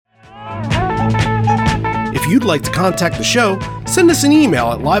you'd like to contact the show, send us an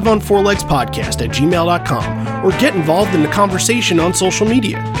email at liveonfourlegspodcast@gmail.com or get involved in the conversation on social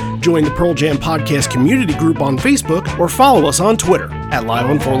media. Join the Pearl Jam Podcast community group on Facebook or follow us on Twitter at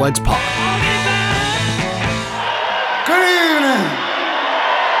liveonfourlegspod. Good evening.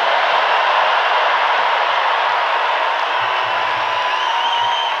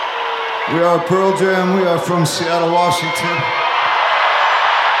 We are Pearl Jam. We are from Seattle, Washington.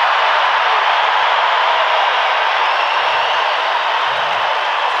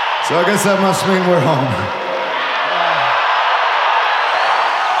 So I guess that must mean we're home.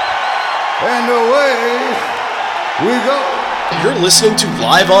 And away we go. You're listening to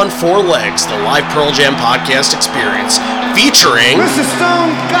Live on Four Legs, the live Pearl Jam podcast experience, featuring Mr.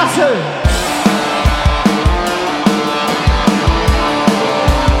 Stone Gossard.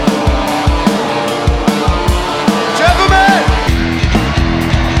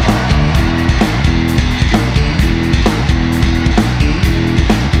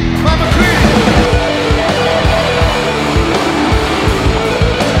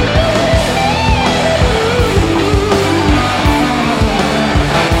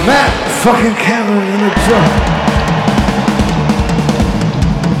 Fucking Cameron in the drum.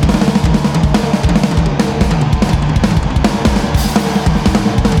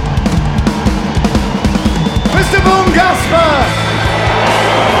 Mr. Boom Gasper.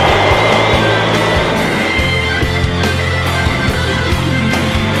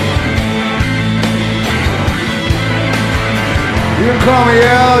 You can call me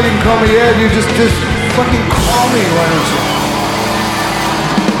Al, you can call me Ed, you just fucking call me, why don't you?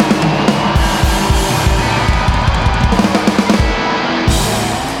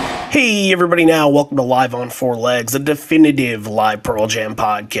 Hey everybody now, welcome to Live on Four Legs, the definitive live Pearl Jam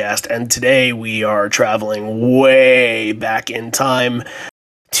podcast, and today we are traveling way back in time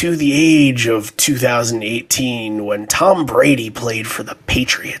to the age of 2018 when Tom Brady played for the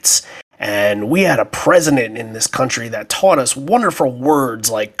Patriots, and we had a president in this country that taught us wonderful words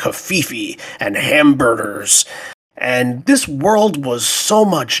like kafifi and hamburgers, and this world was so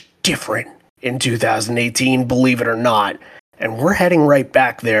much different in 2018, believe it or not. And we're heading right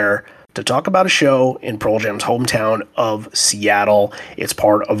back there to talk about a show in Pearl Jam's hometown of Seattle. It's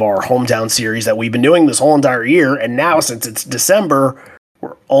part of our hometown series that we've been doing this whole entire year. And now, since it's December,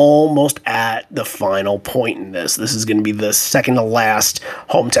 we're almost at the final point in this. This is going to be the second to last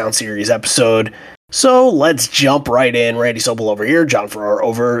hometown series episode. So let's jump right in. Randy Sobel over here, John Farrar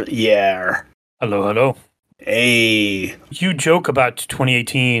over here. Hello, hello. Hey. You joke about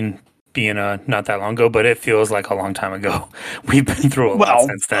 2018 being not that long ago, but it feels like a long time ago. We've been through a lot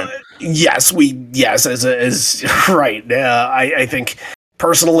since then. Yes, as right. I think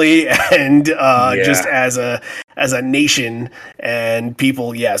personally and just as a nation and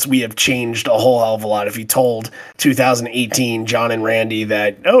people, yes, we have changed a whole hell of a lot. If you told 2018 John and Randy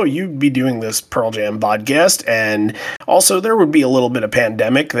that, oh, you'd be doing this Pearl Jam podcast, and also there would be a little bit of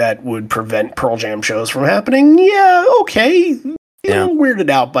pandemic that would prevent Pearl Jam shows from happening, yeah, okay.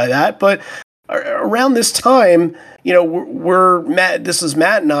 Weirded out by that, but around this time, you know, we're Matt. This is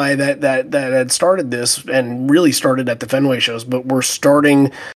Matt and I that had started this and really started at the Fenway shows, but we're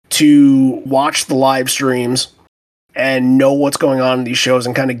starting to watch the live streams and know what's going on in these shows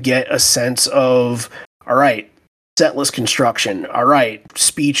and kind of get a sense of, all right, set list construction, all right,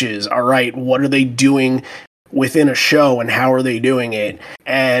 speeches, all right, what are they doing within a show and how are they doing it?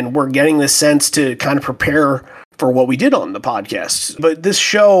 And we're getting the sense to kind of prepare for what we did on the podcast. But this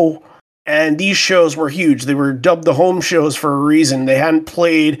show and these shows were huge. They were dubbed the home shows for a reason. They hadn't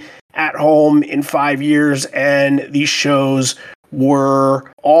played at home in 5 years, and these shows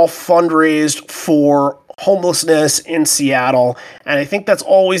were all fundraised for homelessness in Seattle. And I think that's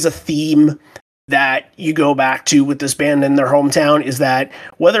always a theme that you go back to with this band in their hometown, is that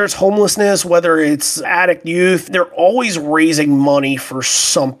whether it's homelessness, whether it's addict youth, they're always raising money for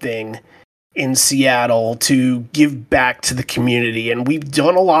something in Seattle to give back to the community. And we've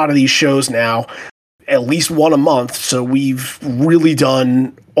done a lot of these shows now, at least one a month. So we've really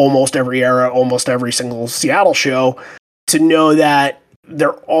done almost every era, almost every single Seattle show, to know that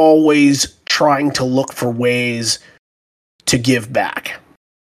they're always trying to look for ways to give back.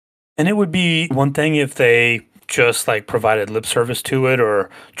 And it would be one thing if they just like provided lip service to it or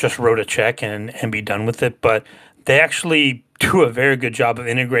just wrote a check and be done with it. But they actually do a very good job of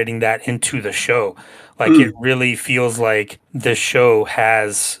integrating that into the show. Like it really feels like this show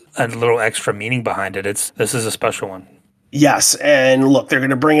has a little extra meaning behind it. This is a special one. Yes, and look, they're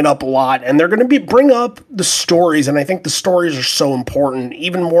going to bring it up a lot, and they're going to bring up the stories, and I think the stories are so important,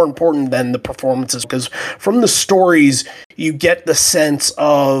 even more important than the performances, because from the stories, you get the sense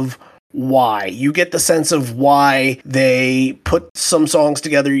of, why. You get the sense of why they put some songs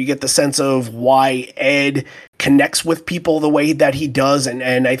together. You get the sense of why Ed connects with people the way that he does.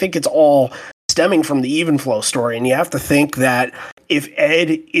 And I think it's all stemming from the Even Flow story. And you have to think that if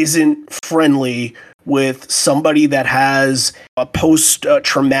Ed isn't friendly with somebody that has a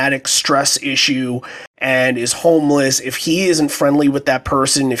post-traumatic stress issue and is homeless, if he isn't friendly with that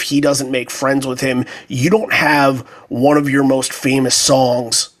person, if he doesn't make friends with him, you don't have one of your most famous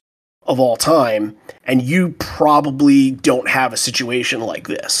songs of all time, and you probably don't have a situation like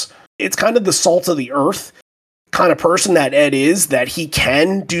this. It's kind of the salt of the earth kind of person that Ed is, that he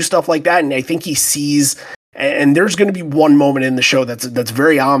can do stuff like that, and I think he sees. And there's going to be one moment in the show that's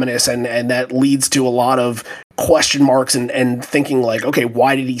very ominous, and that leads to a lot of question marks and thinking like, okay,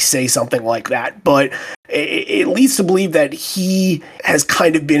 why did he say something like that? But it leads to believe that he has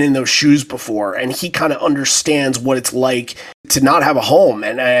kind of been in those shoes before, and he kind of understands what it's like to not have a home.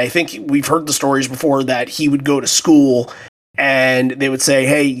 And I think we've heard the stories before that he would go to school and they would say,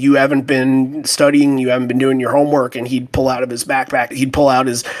 hey, you haven't been studying, you haven't been doing your homework, and he'd pull out of his backpack, he'd pull out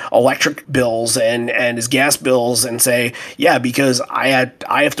his electric bills and his gas bills and say, yeah, because I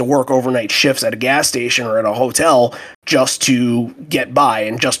have to work overnight shifts at a gas station or at a hotel just to get by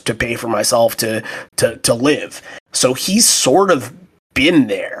and just to pay for myself to live. So he's sort of been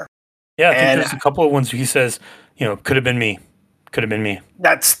there. Yeah, I think there's a couple of ones he says, could have been me. Could have been me.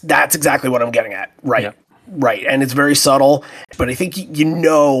 That's exactly what I'm getting at. Right. Yeah. Right, and it's very subtle, but I think you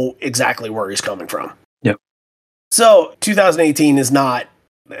know exactly where he's coming from. Yep. So 2018 is not,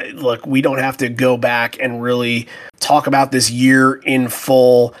 look, we don't have to go back and really talk about this year in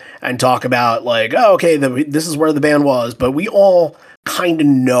full and talk about like, oh, okay, this is where the band was, but we all kind of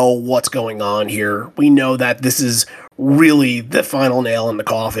know what's going on here. We know that this is really the final nail in the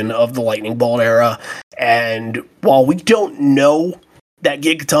coffin of the Lightning Bolt era, and while we don't know that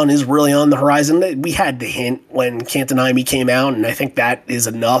Gigaton is really on the horizon, we had the hint when Can't Deny Me came out, and I think that is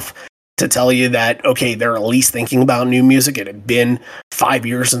enough to tell you that, okay, they're at least thinking about new music. It had been 5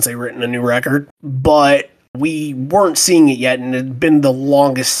 years since they'd written a new record, but we weren't seeing it yet, and it had been the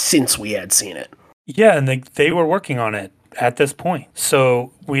longest since we had seen it. Yeah, and they were working on it at this point.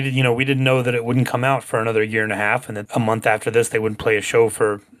 So we didn't know that it wouldn't come out for another year and a half, and then a month after this, they wouldn't play a show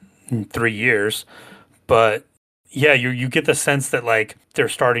for 3 years. But yeah, you get the sense that like they're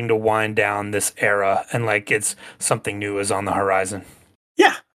starting to wind down this era, and like it's something new is on the horizon.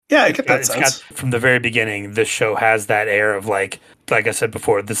 Yeah, I get that sense. From the very beginning, this show has that air of like I said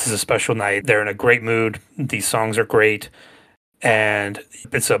before, this is a special night. They're in a great mood. These songs are great. And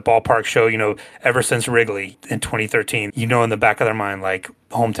it's a ballpark show, ever since Wrigley in 2013, in the back of their mind, like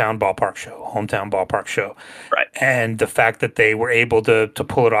hometown ballpark show. Right. And the fact that they were able to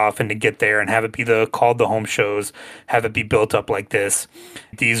pull it off and to get there and have it be called the home shows, have it be built up like this.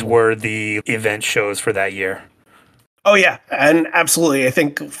 These were the event shows for that year. Oh, yeah. And absolutely. I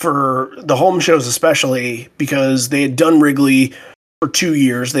think for the home shows, especially because they had done Wrigley for 2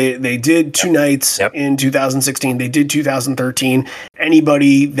 years. They did two nights in 2016. They did 2013.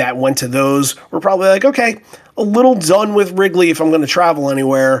 Anybody that went to those were probably like, okay, a little done with Wrigley if I'm going to travel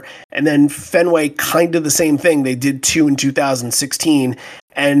anywhere. And then Fenway, kind of the same thing. They did 2 in 2016.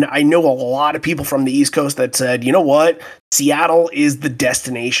 And I know a lot of people from the East Coast that said, you know what? Seattle is the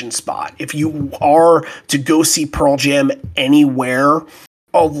destination spot. If you are to go see Pearl Jam anywhere,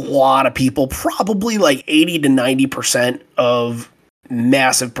 a lot of people, probably like 80 to 90% of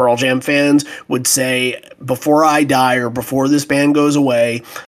massive Pearl Jam fans would say, before I die or before this band goes away,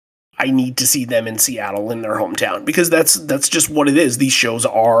 I need to see them in Seattle in their hometown, because that's just what it is. These shows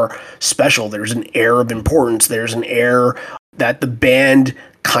are special. There's an air of importance. There's an air that the band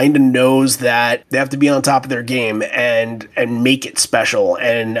kind of knows that they have to be on top of their game and make it special.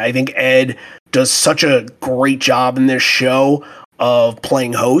 And I think Ed does such a great job in this show of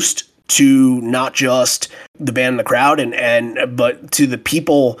playing host to not just the band and the crowd, but to the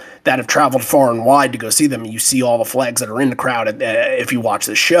people that have traveled far and wide to go see them. You see all the flags that are in the crowd if you watch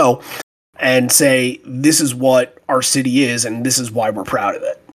this show, and say, this is what our city is, and this is why we're proud of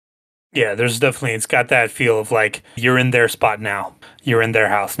it. Yeah, it's got that feel of like, you're in their spot now. You're in their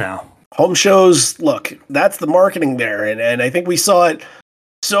house now. Home shows, look, that's the marketing there. And I think we saw it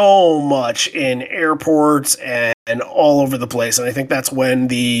so much in airports and and all over the place. And I think that's when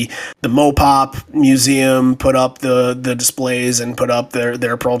the Mopop Museum put up the displays and put up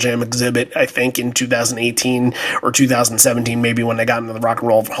their Pearl Jam exhibit, I think in 2018 or 2017, maybe when they got into the Rock and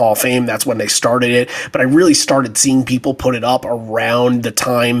Roll Hall of Fame. That's when they started it. But I really started seeing people put it up around the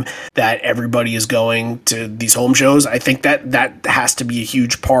time that everybody is going to these home shows. I think that has to be a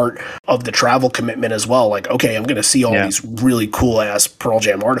huge part of the travel commitment as well. Like, okay, I'm going to see all these really cool ass Pearl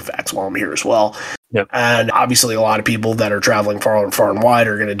Jam artifacts while I'm here as well. Yep. And obviously a lot of people that are traveling far and wide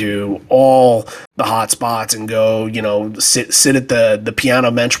are going to do all the hot spots and go, sit at the piano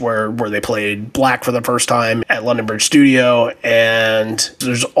bench where they played Black for the first time at London Bridge Studio. And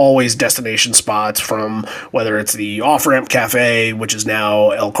there's always destination spots, from whether it's the Off-Ramp Cafe, which is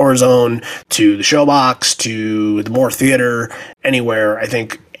now El Corazon, to the Showbox, to the Moore Theater, anywhere. I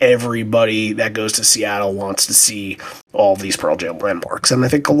think everybody that goes to Seattle wants to see all these Pearl Jam landmarks. And I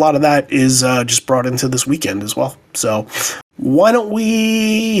think a lot of that is just brought into this weekend as well. So why don't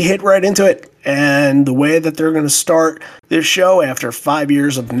we hit right into it? And the way that they're going to start this show after 5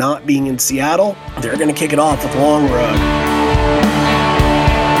 years of not being in Seattle, they're going to kick it off with Long Road.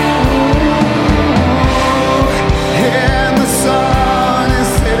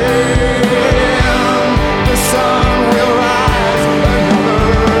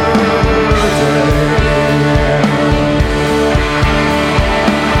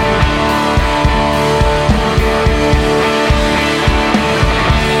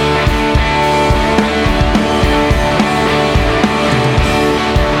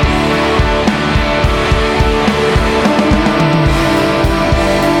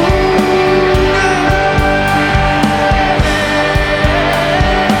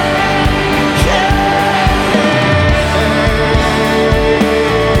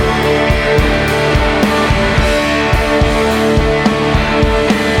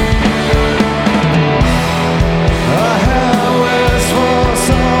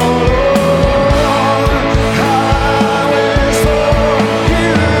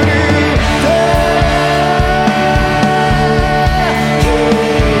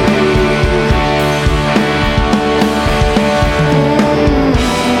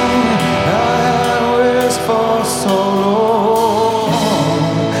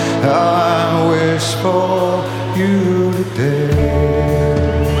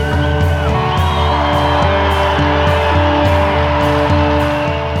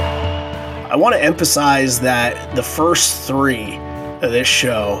 Emphasize that the first three of this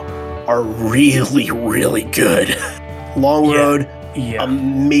show are really, really good. Long Road,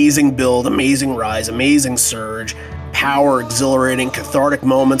 amazing build, amazing rise, amazing surge, power, exhilarating, cathartic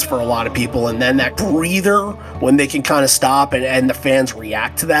moments for a lot of people, and then that breather when they can kind of stop and the fans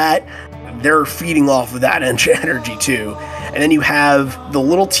react to that. They're feeding off of that energy too. And then you have the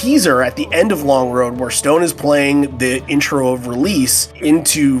little teaser at the end of Long Road where Stone is playing the intro of Release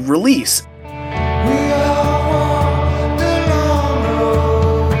into Release.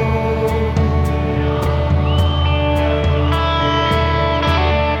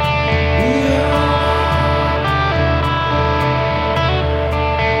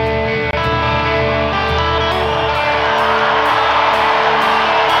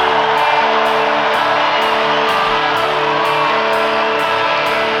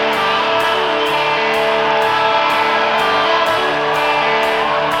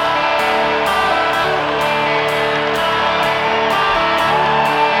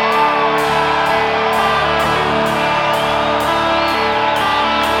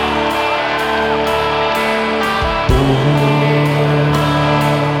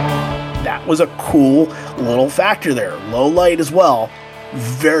 Was a cool little factor there. Low light as well.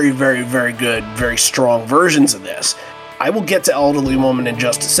 Very, very, very good, very strong versions of this. I will get to Elderly Woman in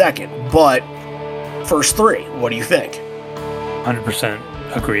just a second, but first three, what do you think?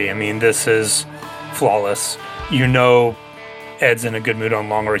 100% agree. I mean, this is flawless. Ed's in a good mood on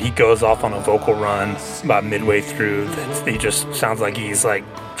Long Road. He goes off on a vocal run about midway through. He just sounds like he's like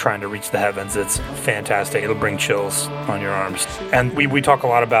trying to reach the heavens. It's fantastic. It'll bring chills on your arms. And we talk a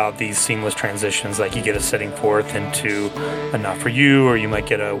lot about these seamless transitions, like you get a Setting Forth into a Not For You, or you might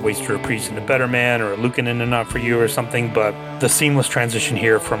get a Waster Priest into Better Man, or a Lucan into Not For You or something. But the seamless transition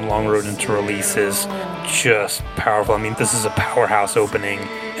here from Long Road into Release is just powerful. I mean, this is a powerhouse opening,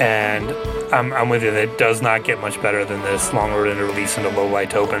 and I'm with you. It does not get much better than this. Long Road into Release into Low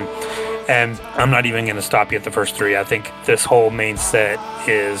Light open. And I'm not even going to stop you at the first three. I think this whole main set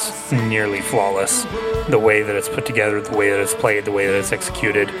is nearly flawless. The way that it's put together, the way that it's played, the way that it's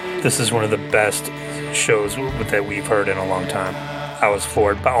executed. This is one of the best shows that we've heard in a long time. I was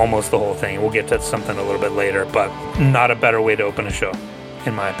floored by almost the whole thing. We'll get to something a little bit later, but not a better way to open a show,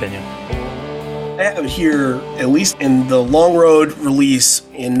 in my opinion. I have here, at least in the Long Road release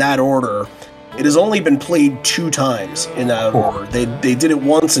in that order, it has only been played 2 times in that order. They did it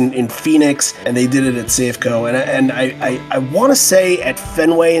once in Phoenix, and they did it at Safeco. And I want to say at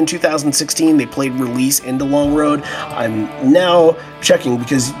Fenway in 2016, they played Release into Long Road. I'm now checking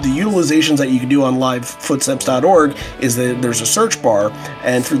because the utilizations that you can do on livefootsteps.org is that there's a search bar,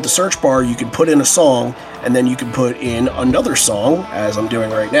 and through the search bar, you can put in a song, and then you can put in another song, as I'm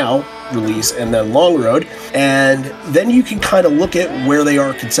doing right now, Release and then Long Road, and then you can kind of look at where they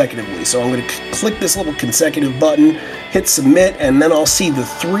are consecutively. So I'm going to click this little consecutive button, hit submit, and then I'll see the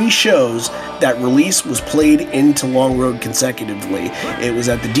 3 shows that Release was played into Long Road consecutively. It was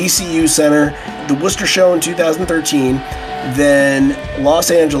at the DCU Center, the Worcester Show in 2013, then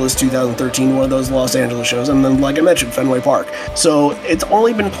Los Angeles 2013, one of those Los Angeles shows, and then, like I mentioned, Fenway Park. So it's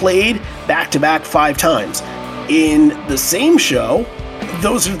only been played back-to-back 5 times. In the same show,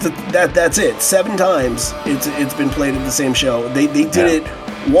 those are that's it. 7 times it's been played in the same show. They did it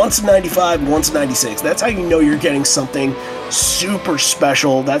once in 95, once in 96. That's how you know you're getting something super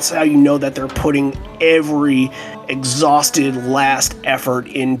special. That's how you know that they're putting every exhausted last effort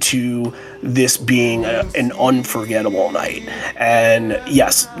into this being an unforgettable night. And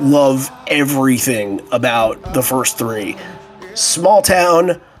yes, love everything about the first 3. Small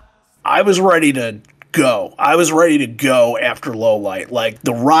Town, I was ready to go. I was ready to go after Low Light. Like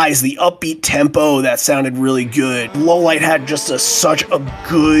the rise, the upbeat tempo, that sounded really good. Low Light had just such a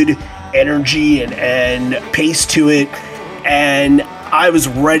good energy and pace to it, and I was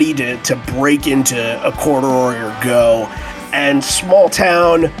ready to break into a Corduroy or go. And Small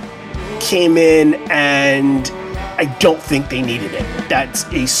Town came in, and I don't think they needed it. That's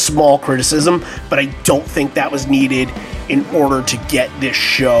a small criticism, but I don't think that was needed in order to get this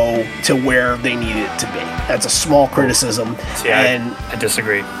show to where they need it to be. That's a small criticism. Yeah, I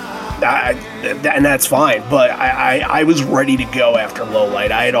disagree. And that's fine, but I was ready to go after Low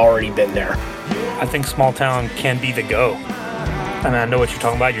Light. I had already been there. I think Small Town can be the go. I mean, I know what you're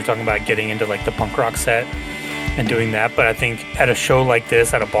talking about. You're talking about getting into like the punk rock set and doing that, but I think at a show like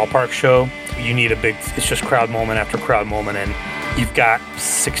this, at a ballpark show, you need it's just crowd moment after crowd moment, and you've got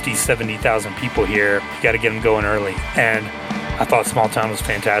 60, 70,000 people here. You got to get them going early. And I thought Small Town was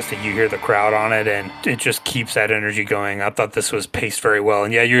fantastic. You hear the crowd on it, and it just keeps that energy going. I thought this was paced very well.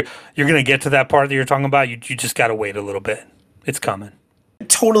 And yeah, you're going to get to that part that you're talking about. You just got to wait a little bit. It's coming.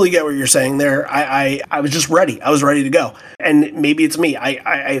 Totally get what you're saying there. I was just ready. I was ready to go. And maybe it's me.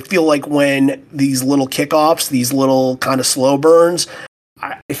 I feel like when these little kickoffs, these little kind of slow burns,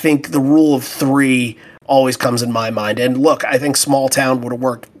 I think the rule of 3 always comes in my mind. And look, I think Small Town would have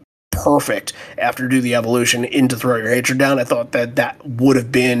worked perfect after Do the Evolution into Throw Your Hatred Down. I thought that would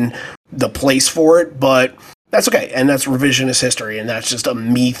have been the place for it, but that's okay. And that's revisionist history, and that's just a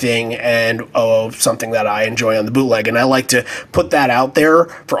me thing and something that I enjoy on the bootleg. And I like to put that out there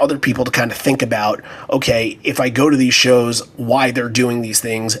for other people to kind of think about, okay, if I go to these shows, why they're doing these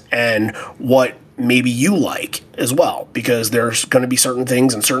things and what maybe you like as well, because there's going to be certain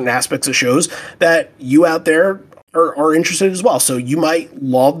things and certain aspects of shows that you out there are interested as well. So you might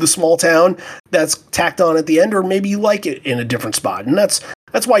love the Small Town that's tacked on at the end, or maybe you like it in a different spot. And that's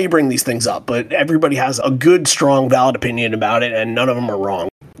why you bring these things up. But everybody has a good, strong, valid opinion about it, and none of them are wrong.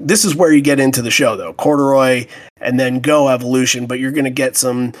 This is where you get into the show, though. Corduroy and then Go Evolution, but you're going to get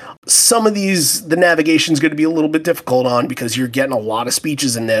some of these, the navigation's going to be a little bit difficult on because you're getting a lot of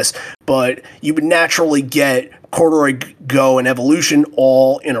speeches in this, but you would naturally get Corduroy, Go, and Evolution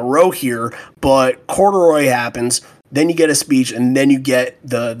all in a row here, but Corduroy happens, then you get a speech, and then you get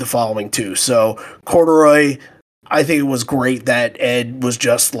the following 2. So Corduroy, I think it was great that Ed was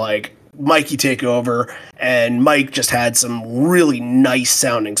just like, Mikey, take over, and Mike just had some really nice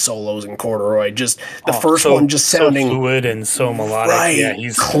sounding solos in Corduroy. Just the first one just sounding so fluid and so melodic. Right, yeah,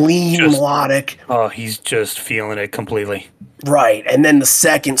 he's clean, melodic. Oh, he's just feeling it completely. Right, and then the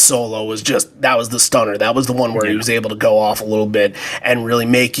second solo was that was the stunner. That was the one where he was able to go off a little bit and really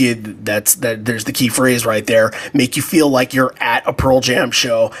make you. There's the key phrase right there. Make you feel like you're at a Pearl Jam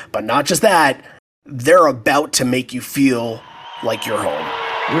show, but not just that. They're about to make you feel like you're home.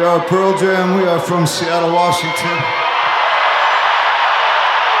 We are Pearl Jam. We are from Seattle, Washington.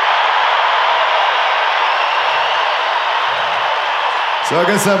 So I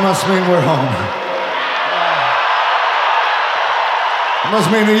guess that must mean we're home. It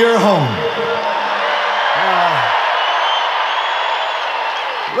must mean that you're home.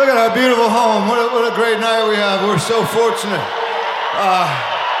 Look at our beautiful home. What a great night we have. We're so fortunate.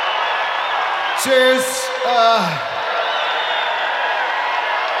 Cheers.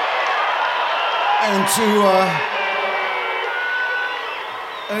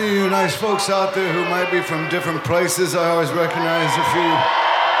 Any of you nice folks out there who might be from different places, I always recognize a few.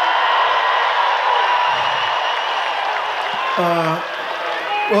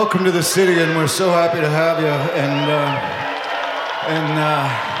 Welcome to the city, and we're so happy to have you.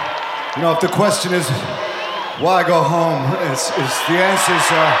 You know, if the question is why go home, it's the answer is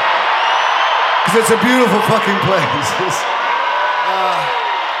because it's a beautiful fucking place.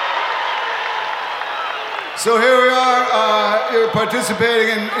 So here we are. You're participating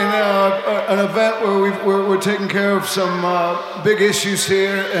in an event where we're taking care of some big issues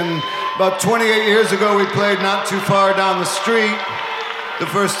here. And about 28 years ago, we played not too far down the street. The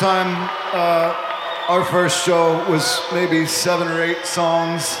first time, our first show was maybe 7 or 8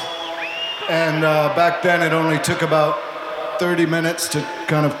 songs. And back then, it only took about 30 minutes to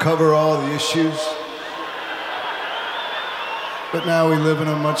kind of cover all the issues. But now we live in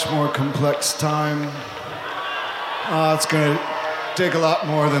a much more complex time. It's going to take a lot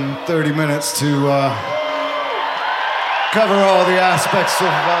more than 30 minutes to cover all the aspects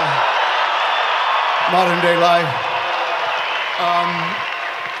of modern day life.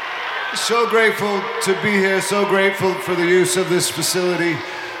 So grateful to be here, so grateful for the use of this facility,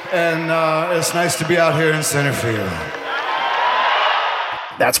 and it's nice to be out here in Centerfield.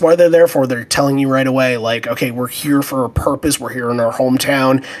 That's why they're there for. They're telling you right away, like, okay, we're here for a purpose. We're here in our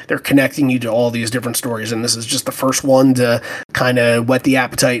hometown. They're connecting you to all these different stories. And this is just the first one to kind of whet the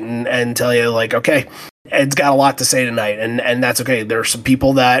appetite and tell you, like, okay, Ed's got a lot to say tonight. And that's okay. There are some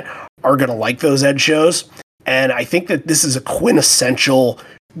people that are going to like those Ed shows. And I think that this is a quintessential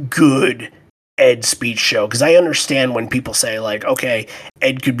good Ed speech show, because I understand when people say, like, okay,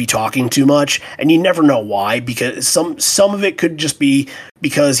 Ed could be talking too much, and you never know why, because some of it could just be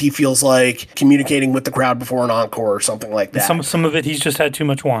because he feels like communicating with the crowd before an encore or something like that. Some of it, he's just had too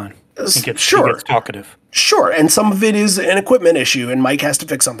much wine. He gets talkative. Sure, and some of it is an equipment issue, and Mike has to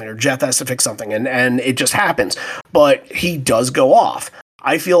fix something, or Jeff has to fix something, and it just happens. But he does go off.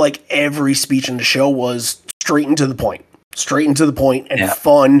 I feel like every speech in the show was straight and to the point and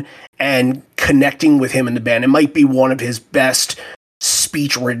fun and connecting with him and the band. It might be one of his best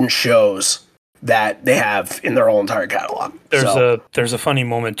speech-ridden shows that they have in their whole entire catalog. There's a funny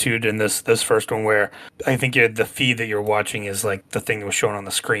moment too in this first one where I think the feed that you're watching is like the thing that was shown on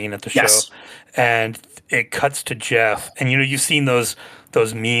the screen at the show, and it cuts to Jeff, and you've seen those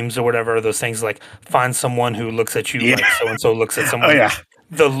memes or whatever, those things like find someone who looks at you like so and so looks at someone. Oh yeah,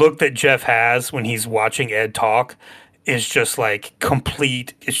 the look that Jeff has when he's watching Ed talk is just like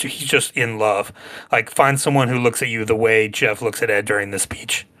complete. He's just in love. Like, find someone who looks at you the way Jeff looks at Ed during the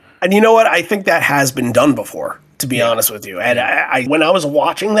speech. And you know what? I think that has been done before, to be honest with you. And I when I was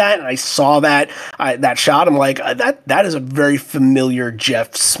watching that and I saw that shot, I'm like, that is a very familiar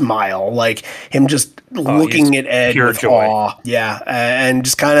Jeff smile. Like him just looking at Ed with joy. Awe. Yeah. And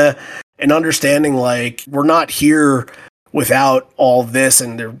just kind of an understanding, like, we're not here without all this,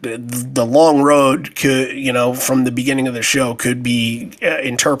 and the long road could, from the beginning of the show could be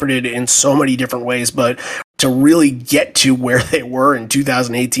interpreted in so many different ways, but to really get to where they were in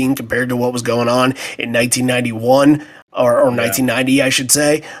 2018 compared to what was going on in 1991 or 1990, I should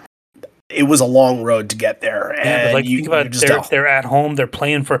say, it was a long road to get there. And but think about it, they're at home, they're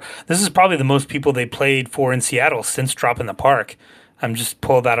playing for, this is probably the most people they played for in Seattle since Drop in the Park. I'm just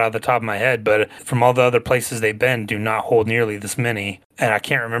pulled that out of the top of my head, but from all the other places they've been, do not hold nearly this many. And I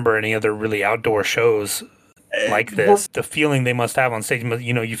can't remember any other really outdoor shows like this. The feeling they must have on stage,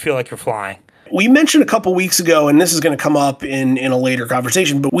 you feel like you're flying. We mentioned a couple weeks ago, and this is going to come up in a later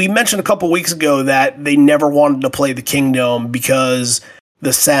conversation, but we mentioned a couple weeks ago that they never wanted to play the Kingdome because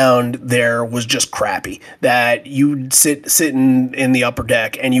the sound there was just crappy, that you'd sit in the upper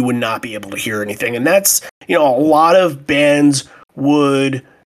deck and you would not be able to hear anything. And that's, a lot of bands would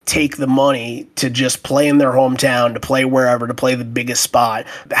take the money to just play in their hometown, to play wherever, to play the biggest spot,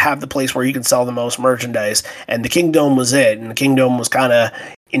 to have the place where you can sell the most merchandise. And the Kingdome was it. And the Kingdome was kind of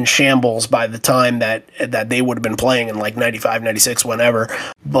in shambles by the time that they would have been playing in like 95, 96, whenever.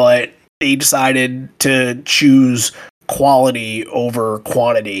 But they decided to choose quality over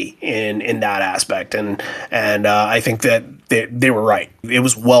quantity in that aspect. And I think that they were right. It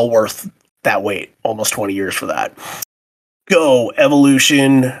was well worth that wait, almost 20 years for that. Go,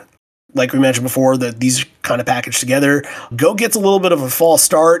 Evolution, like we mentioned before, that these kind of packaged together. Go gets a little bit of a false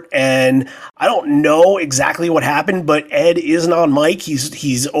start, and I don't know exactly what happened, but Ed isn't on mic.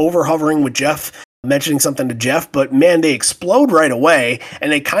 He's over hovering with Jeff, mentioning something to Jeff, but man, they explode right away, and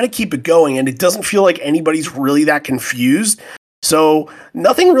they kind of keep it going, and it doesn't feel like anybody's really that confused. So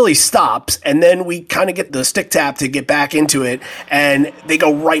nothing really stops, and then we kind of get the stick tap to get back into it, and they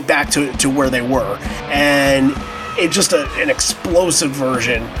go right back to where they were. And it's just an explosive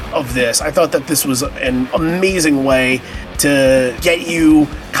version of this. I thought that this was an amazing way to get you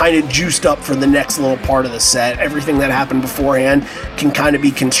kind of juiced up for the next little part of the set. Everything that happened beforehand can kind of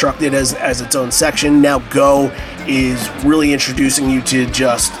be constructed as its own section. Now Go is really introducing you to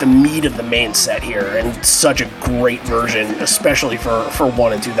just the meat of the main set here, and such a great version, especially for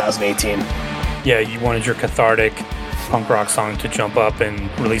one in 2018. Yeah, you wanted your cathartic punk rock song to jump up and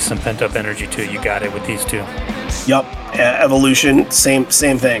release some pent-up energy too. You got it with these two. Yup. Evolution, same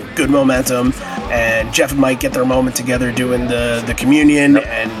thing. Good momentum, and Jeff and Mike get their moment together doing the communion,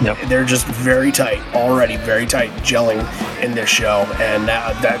 and they're just very tight already, very tight, gelling in this show, and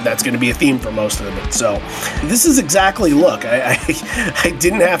that's going to be a theme for most of it. So this is exactly, look, I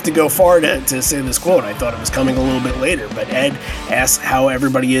didn't have to go far to say this quote. I thought it was coming a little bit later, but Ed asks how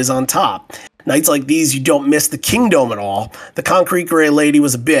everybody is on top. Nights like these, you don't miss the kingdom at all. The concrete gray lady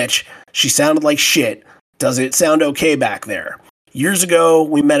was a bitch. She sounded like shit. Does it sound okay back there? Years ago,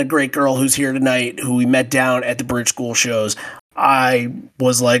 we met a great girl who's here tonight, who we met down at the Bridge School shows. I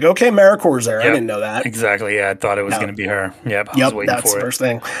was like, okay, Maricor's there. Yep. I didn't know that. Exactly, yeah. I thought it was going to be her. Yep, I was waiting that's for the first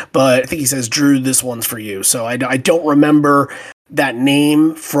thing. But I think he says, Drew, this one's for you. So I don't remember that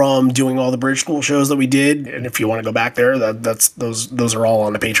name from doing all the Bridge School shows that we did. And if you want to go back there, those are all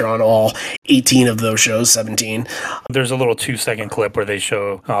on the Patreon, all 18 of those shows, 17. There's a little 2-second clip where they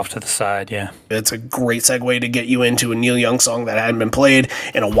show off to the side, yeah. It's a great segue to get you into a Neil Young song that hadn't been played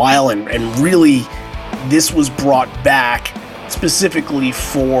in a while, and really this was brought back specifically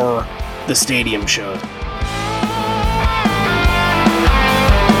for the stadium shows.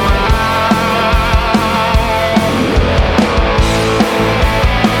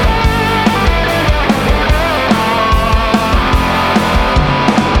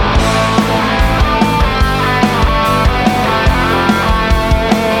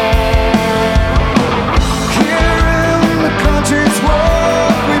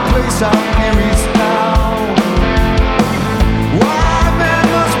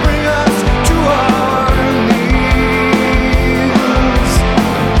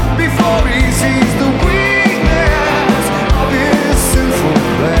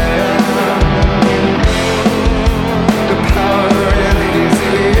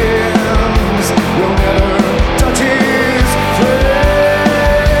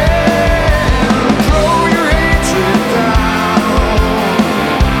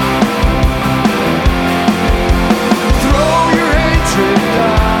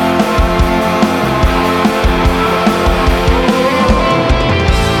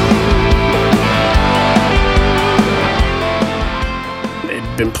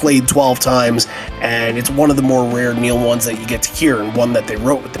 Played 12 times, and it's one of the more rare Neil ones that you get to hear, and one that they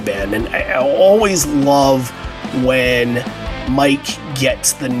wrote with the band. And I always love when Mike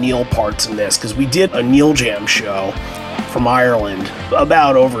gets the Neil parts in this, because we did a Neil Jam show from Ireland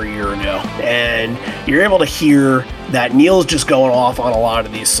about over a year ago, and you're able to hear that Neil's just going off on a lot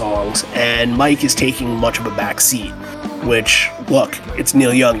of these songs, and Mike is taking much of a back seat, which, look, it's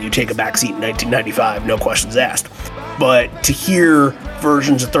Neil Young. You take a back seat in 1995, no questions asked. But to hear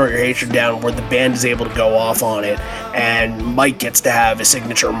versions of Throw Your Hatred Down where the band is able to go off on it, and Mike gets to have his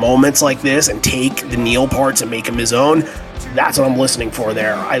signature moments like this and take the Neil parts and make them his own, that's what I'm listening for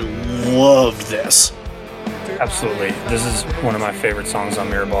there. I loved this. Absolutely. This is one of my favorite songs on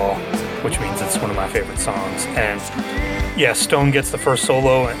Mirrorball, which means it's one of my favorite songs. And yeah, Stone gets the first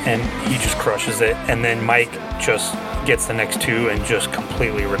solo and he just crushes it, and then Mike just gets the next two and just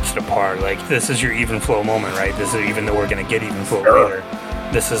completely rips it apart. Like, this is your even flow moment, right? This is, even though we're going to get even flow later,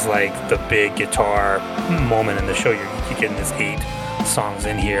 this is like the big guitar moment in the show. You're getting this 8 songs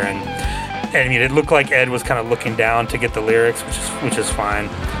in here, and I mean, it looked like Ed was kind of looking down to get the lyrics, which is fine.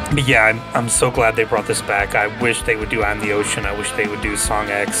 But yeah, I'm so glad they brought this back. I wish they would do I'm the Ocean. I wish they would do Song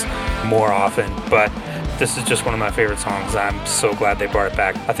X more often, but this is just one of my favorite songs. I'm so glad they brought it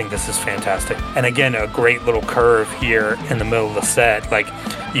back. I think this is fantastic. And again, a great little curve here in the middle of the set. Like,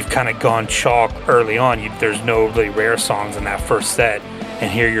 you've kind of gone chalk early on. There's no really rare songs in that first set.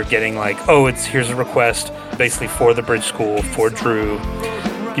 And here you're getting like, here's a request basically for the Bridge School, for Drew.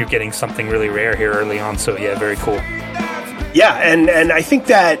 You're getting something really rare here early on. So yeah, very cool. Yeah, and I think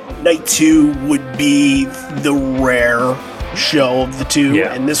that night 2 would be the rare show of the two,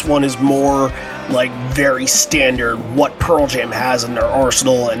 and this one is more like very standard what Pearl Jam has in their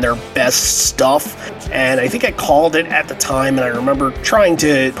arsenal and their best stuff. And I think I called it at the time, and I remember trying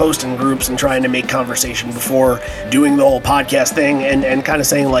to post in groups and trying to make conversation before doing the whole podcast thing, and kind of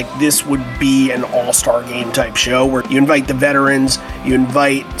saying like this would be an all-star game type show where you invite the veterans, you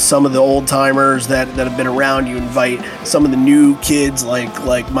invite some of the old timers that have been around, you invite some of the new kids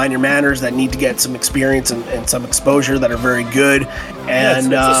like Mind Your Manners that need to get some experience and some exposure that are very good. And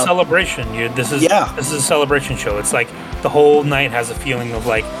it's a celebration. This is a celebration show. It's like the whole night has a feeling of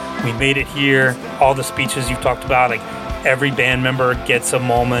like, we made it here. All the speeches you've talked about, like every band member gets a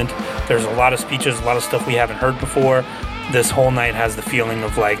moment. There's a lot of speeches, a lot of stuff we haven't heard before. This whole night has the feeling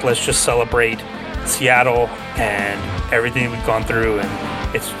of like, let's just celebrate Seattle and everything we've gone through,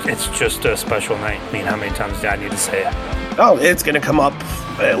 and it's just a special night. I mean, how many times do I need to say it? Oh, it's going to come up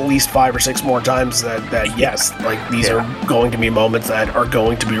at least 5 or 6 more times that yes, like these are going to be moments that are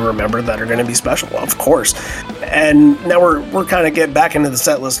going to be remembered, that are going to be special, of course. And now we're kind of getting back into the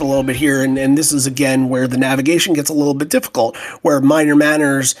set list a little bit here, and this is again where the navigation gets a little bit difficult, where Mind Your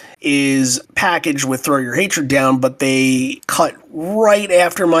Manners is packaged with Throw Your Hatred Down, but they cut right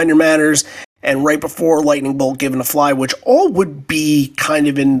after Mind Your Manners and right before Lightning Bolt Given a Fly, which all would be kind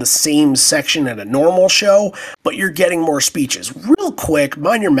of in the same section at a normal show, but you're getting more speeches. Real quick,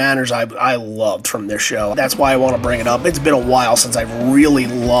 Mind Your Manners I loved from this show. That's why I want to bring it up. It's been a while since I've really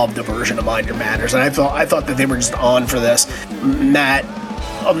loved a version of Mind Your Manners, and I thought that they were just on for this. Matt,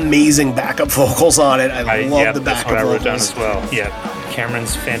 amazing backup vocals on it. I love the backup vocals. I wrote down as well. Yeah.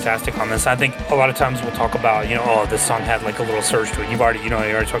 Cameron's fantastic on this. I think a lot of times we'll talk about, this song had like a little surge to it. You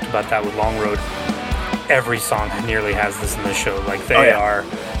already talked about that with Long Road. Every song nearly has this in the show. Like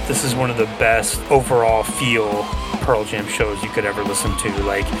this is one of the best overall feel Pearl Jam shows you could ever listen to.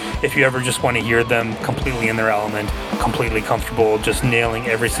 Like, if you ever just want to hear them completely in their element, completely comfortable, just nailing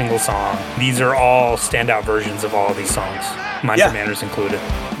every single song, these are all standout versions of all of these songs, Mind Your Manners included.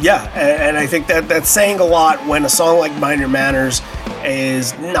 Yeah, and I think that's saying a lot when a song like Mind Your Manners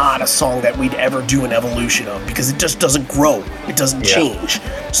is not a song that we'd ever do an evolution of, because it just doesn't grow. It doesn't change.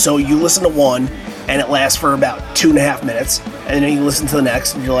 So you listen to one, and it lasts for about 2.5 minutes, and then you listen to the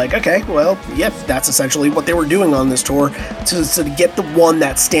next, and you're like, okay, well, yep, that's essentially what they were doing on this tour. So to get the one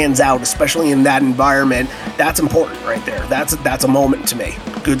that stands out, especially in that environment, that's important right there. That's a moment to me.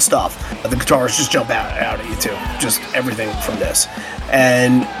 Good stuff. The guitars just jump out at you too. Just everything from this.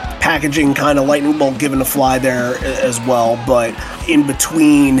 And packaging kind of Lightning Bolt Given a Fly there as well, but in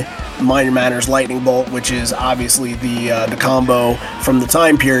between Mind Your Manners, Lightning Bolt, which is obviously the combo from the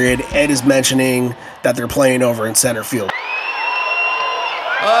time period, Ed is mentioning that they're playing over in center field.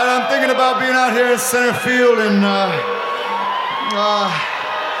 I'm thinking about being out here in center field, and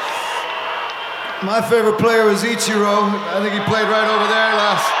my favorite player was Ichiro. I think he played right over there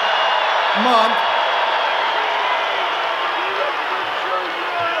last month.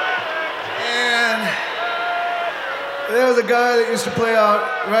 There's a guy that used to play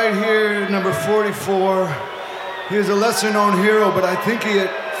out right here, number 44. He was a lesser-known hero, but I think he hit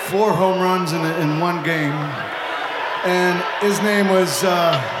 4 home runs in one game. And his name was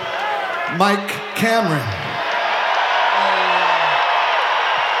Mike Cameron.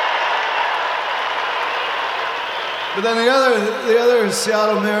 But then the other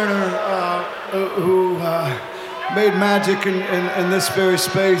Seattle Mariner who made magic in this very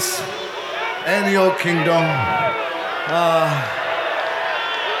space, and the old Kingdom.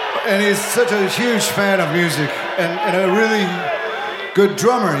 And he's such a huge fan of music and a really good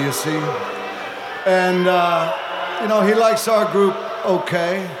drummer, you see. And, he likes our group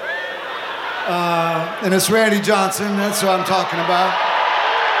okay. And it's Randy Johnson, that's what I'm talking about.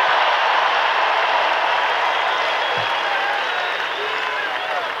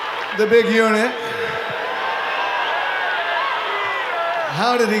 The big unit.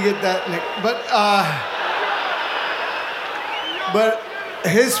 How did he get that nick? But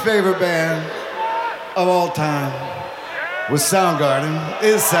his favorite band of all time was Soundgarden,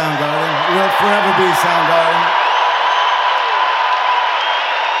 is Soundgarden, will forever be Soundgarden.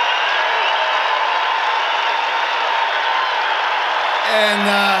 And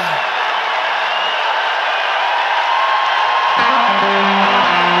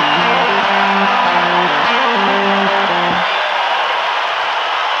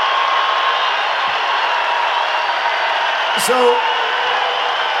so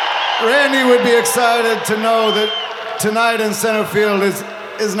Randy would be excited to know that tonight in center field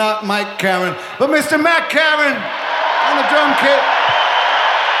is not Mike Cameron, but Mr. Matt Cameron on the drum kit.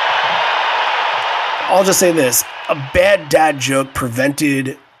 I'll just say this. A bad dad joke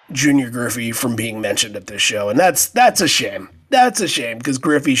prevented Junior Griffey from being mentioned at this show, and that's a shame. That's a shame because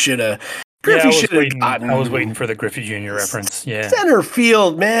Griffey should have. I was waiting for the Griffey Jr. reference. Yeah, center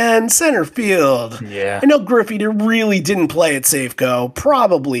field, man, center field. Yeah, I know Griffey really didn't play at Safeco.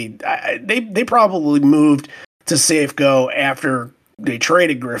 Probably they probably moved to Safeco after they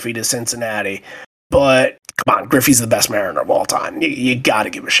traded Griffey to Cincinnati. But come on, Griffey's the best Mariner of all time. You got to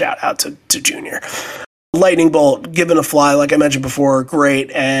give a shout out to Junior. Lightning Bolt, Given a Fly, like I mentioned before,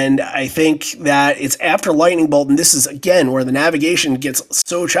 great. And I think that it's after Lightning Bolt, and this is, again, where the navigation gets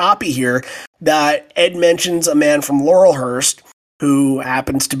so choppy here, that Ed mentions a man from Laurelhurst, who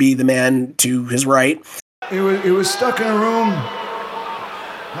happens to be the man to his right. He was stuck in a room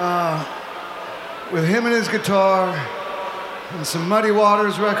with him and his guitar, and some Muddy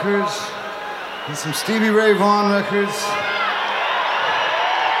Waters records, and some Stevie Ray Vaughan records.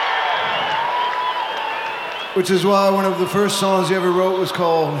 Which is why one of the first songs he ever wrote was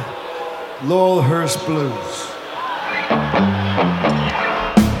called Laurelhurst Blues.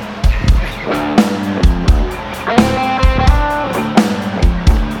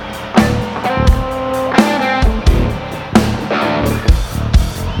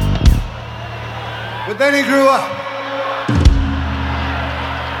 But then he grew up.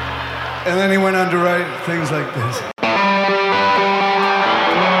 And then he went on to write things like this.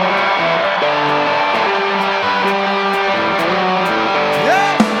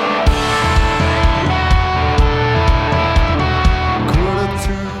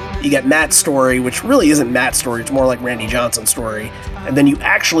 You get Matt's story, which really isn't Matt's story, it's more like Randy Johnson's story. And then you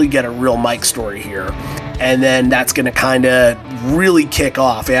actually get a real Mike story here. And then that's going to kind of really kick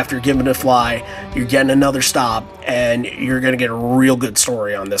off after Given a Fly. You're getting another stop, and you're going to get a real good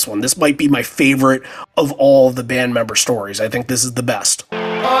story on this one. This might be my favorite of all of the band member stories. I think this is the best. All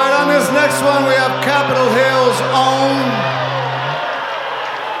right, on this next one, we have Capitol Hill's own,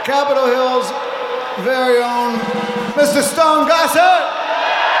 Capitol Hill's very own, Mr. Stone Gossard.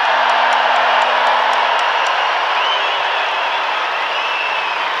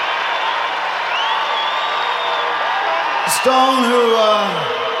 Stone,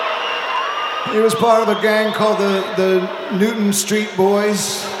 he was part of a gang called the Newton Street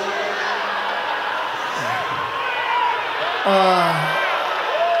Boys.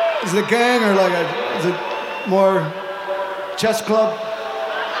 Is it a gang or is it more chess club?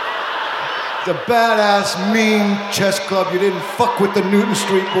 It's a badass, mean chess club. You didn't fuck with the Newton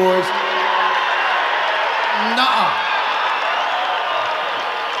Street Boys. Nuh-uh.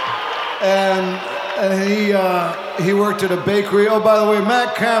 And he worked at a bakery. Oh, by the way,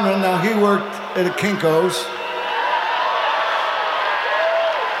 Matt Cameron, now he worked at a Kinko's.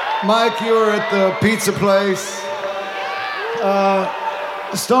 Mike, you were at the pizza place.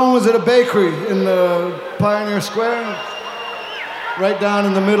 Stone was at a bakery in the Pioneer Square, right down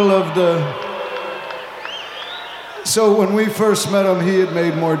in the middle of the... So when we first met him, he had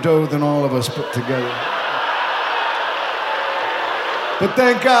made more dough than all of us put together. But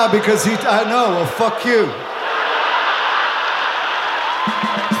thank God, because I know, well, fuck you.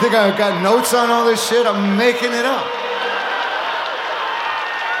 You think I got notes on all this shit? I'm making it up.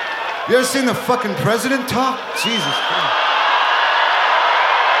 You ever seen the fucking president talk? Jesus Christ.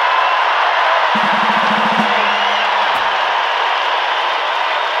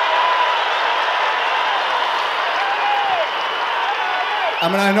 I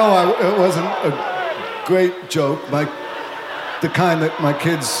mean, I know it wasn't a great joke, the kind that my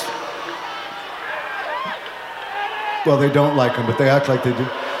kids, well, they don't like them, but they act like they do.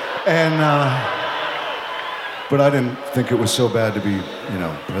 And, but I didn't think it was so bad to be,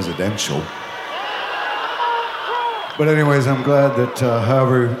 presidential. But anyways, I'm glad that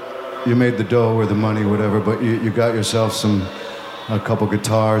however you made the dough or the money, whatever, but you got yourself a couple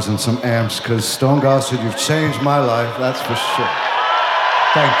guitars and some amps, because Stone Gossard, you've changed my life, that's for sure.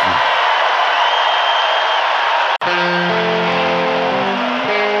 Thank you.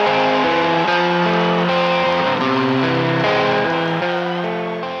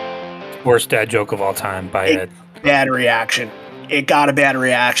 Worst dad joke of all time by Ed. Bad reaction. It got a bad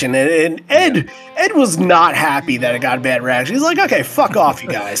reaction. And Ed was not happy that it got a bad reaction. He's like, okay, fuck off, you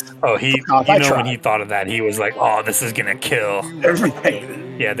guys. Oh, when he thought of that, he was like, oh, this is going to kill. Right.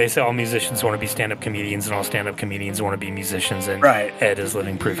 Yeah, they say all musicians want to be stand-up comedians and all stand-up comedians want to be musicians. And right. Ed is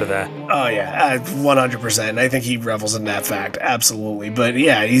living proof of that. Oh, yeah, 100%. I think he revels in that fact. Absolutely. But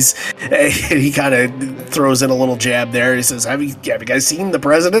yeah, he kind of throws in a little jab there. He says, have you guys seen the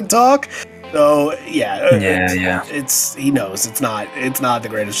president talk? So yeah. He knows it's not the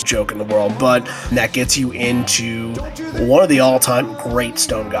greatest joke in the world, but that gets you into one of the all-time great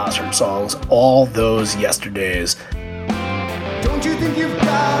Stone Gossard songs, All Those Yesterdays. Don't Don't you think you've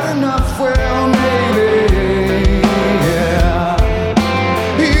got enough? Well, maybe, yeah.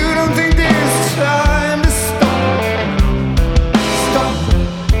 You don't think there's time to stop.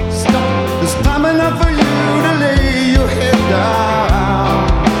 There's time enough for you to lay your head down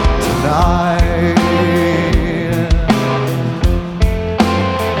tonight.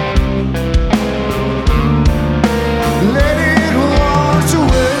 Let it wash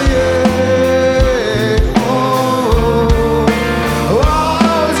away.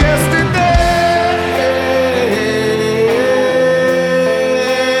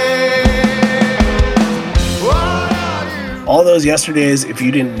 All Those Yesterdays, if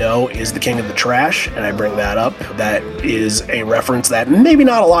you didn't know, is the king of the trash, and I bring that up. That is a reference that maybe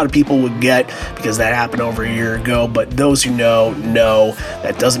not a lot of people would get because that happened over a year ago, but those who know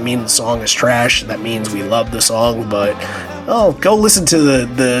that doesn't mean the song is trash. That means we love the song, but go listen to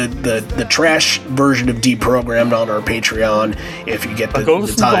the trash version of Deprogrammed on our Patreon if you get the go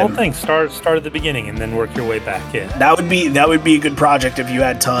listen time. To the whole thing. Start at the beginning and then work your way back in. That would be a good project if you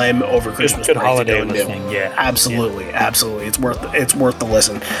had time over Christmas. Good holiday listening. Yeah, absolutely. It's worth the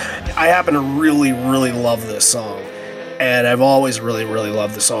listen. I happen to really love this song, and I've always really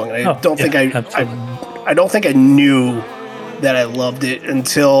loved the song. And I don't think I knew that I loved it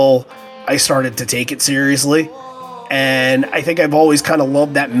until I started to take it seriously. And I think I've always kind of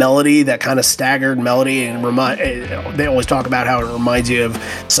loved that melody, that kind of staggered melody, and they always talk about how it reminds you of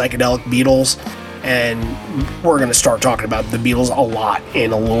psychedelic Beatles. And we're going to start talking about the Beatles a lot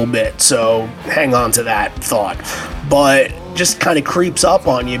in a little bit, so hang on to that thought. But just kind of creeps up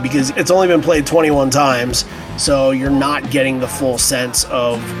on you because it's only been played 21 times, so you're not getting the full sense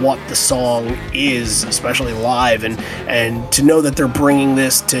of what the song is, especially live. And to know that they're bringing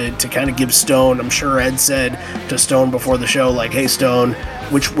this to kind of give Stone, I'm sure Ed said to Stone before the show, like, hey Stone,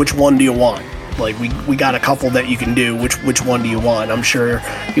 which one do you want? Like, we got a couple that you can do. Which one do you want? I'm sure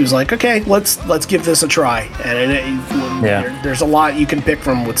he was like, okay, let's give this a try. And there's a lot you can pick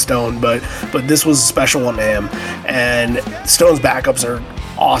from with Stone, but this was a special one to him. And Stone's backups are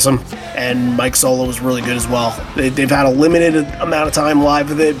awesome, and Mike's solo was really good as well. They've had a limited amount of time live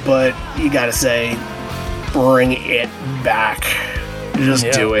with it, but you gotta say, bring it back.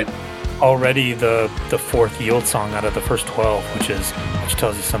 Just do it. Already the fourth Yield song out of the first 12, which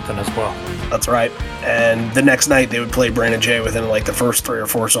tells you something as well. That's right. And the next night they would play Brandon Jay within like the first 3 or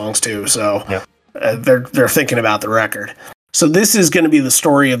 4 songs too. So they're thinking about the record. So this is going to be the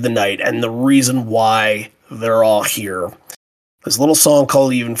story of the night and the reason why they're all here. This little song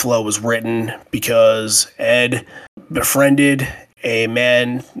called Even Flow was written because Ed befriended a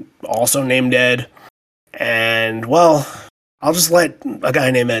man also named Ed. And, well, I'll just let a guy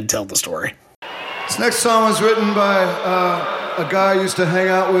named Ed tell the story. This next song was written by a guy I used to hang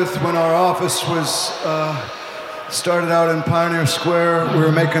out with when our office was started out in Pioneer Square. We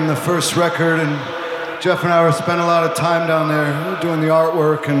were making the first record, and Jeff and I were spending a lot of time down there doing the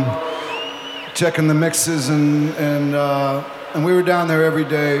artwork and checking the mixes, and we were down there every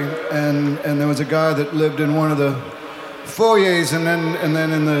day. And there was a guy that lived in one of the foyers, and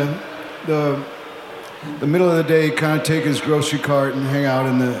then in the middle of the day, kind of take his grocery cart and hang out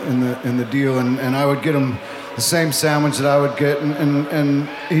in the deal, and I would get him the same sandwich that I would get, and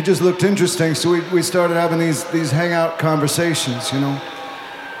he just looked interesting, so we started having these hangout conversations, you know.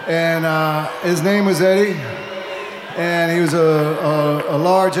 And his name was Eddie, and he was a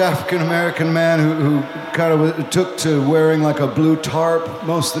large African American man who kind of took to wearing like a blue tarp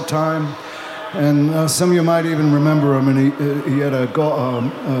most of the time. And some of you might even remember him, and he had a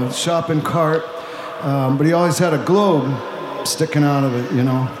shopping cart. But he always had a globe sticking out of it, you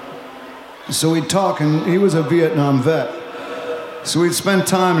know. So we'd talk, and he was a Vietnam vet. So we'd spend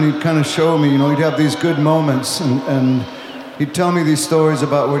time, and he'd kind of show me, you know, he'd have these good moments, and he'd tell me these stories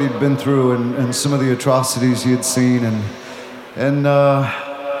about what he'd been through and some of the atrocities he had seen, and then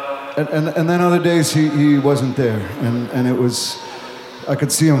other days he wasn't there, and it was, I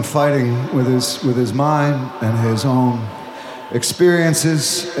could see him fighting with his mind and his own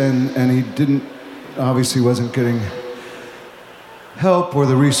experiences, and he obviously wasn't getting help, or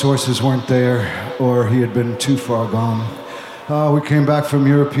the resources weren't there, or he had been too far gone. We came back from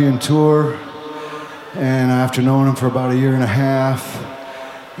European tour, and after knowing him for about 1.5 years,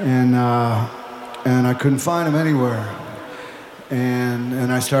 and I couldn't find him anywhere.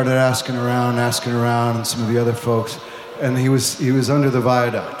 And I started asking around, and some of the other folks, and he was under the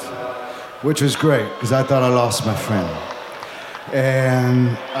viaduct, which was great, because I thought I lost my friend.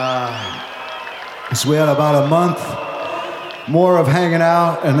 And so we had about a month more of hanging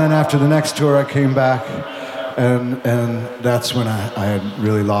out, and then after the next tour I came back, and that's when I had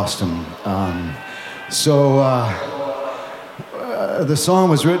really lost him. So the song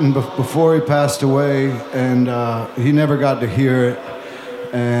was written before he passed away, and he never got to hear it,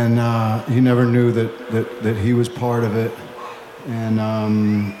 and he never knew that he was part of it. And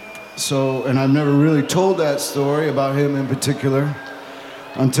and I've never really told that story about him in particular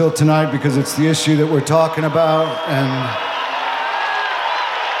until tonight, because it's the issue that we're talking about. And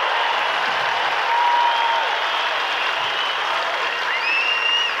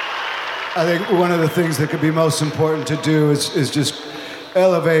I think one of the things that could be most important to do is just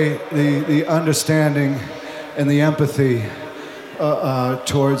elevate the understanding and the empathy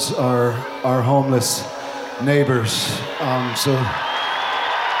towards our homeless neighbors. So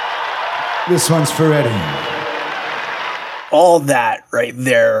this one's for Eddie. All that right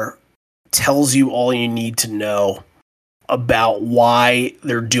there tells you all you need to know about why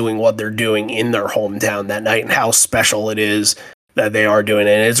they're doing what they're doing in their hometown that night and how special it is that they are doing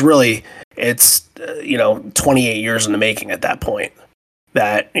it. And it's 28 years in the making at that point.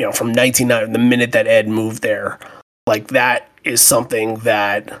 That, from 1990, the minute that Ed moved there, like that is something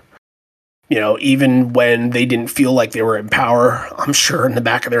that, even when they didn't feel like they were in power, I'm sure in the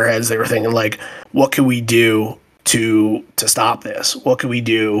back of their heads they were thinking, like, what can we do to stop this? What can we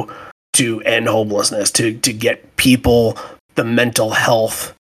do to end homelessness, to get people the mental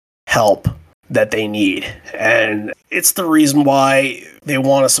health help that they need? And it's the reason why they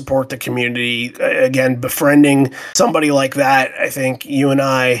want to support the community. Again, befriending somebody like that, I think you and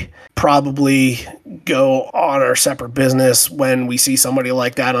I probably go on our separate business when we see somebody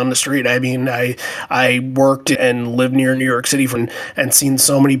like that on the street. I mean, I worked and lived near New York City and seen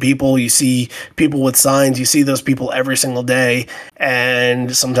so many people. You see people with signs, you see those people every single day,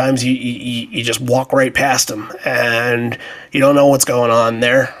 and sometimes you just walk right past them and you don't know what's going on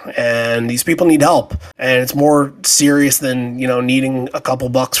there, and these people need help. And it's more serious than, needing a couple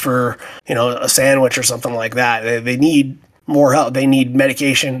bucks for, a sandwich or something like that. They need more help. They need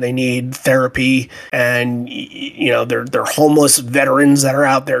medication. They need therapy. And, they're homeless veterans that are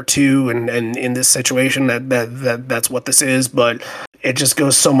out there too. And in this situation, that's what this is. But it just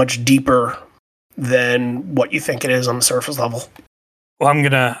goes so much deeper than what you think it is on the surface level. Well, I'm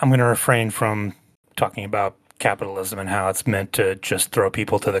gonna refrain from talking about capitalism and how it's meant to just throw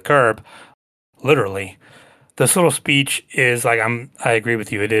people to the curb. Literally. This little speech is like, I agree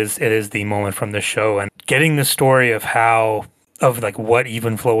with you. It is the moment from the show, and getting the story of what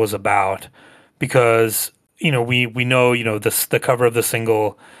Even Flow was about, because we know the cover of the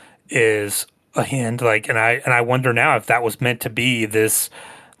single is a hint, like, and I wonder now if that was meant to be this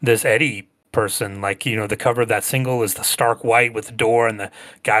Eddie person. Like, the cover of that single is the stark white with the door and the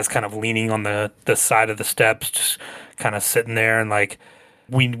guy's kind of leaning on the side of the steps, just kind of sitting there, and like,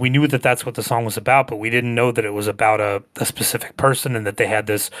 we knew that that's what the song was about, but we didn't know that it was about a specific person and that they had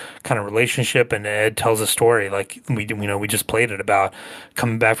this kind of relationship. And Ed tells a story, like we just played it, about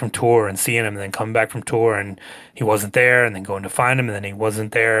coming back from tour and seeing him, and then coming back from tour and he wasn't there, and then going to find him, and then he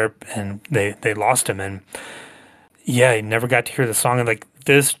wasn't there, and they lost him. And yeah, he never got to hear the song. And like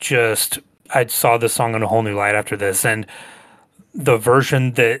this, I saw this song in a whole new light after this, and the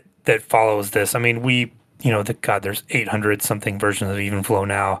version that follows this. I mean, there's 800 something versions of Even Flow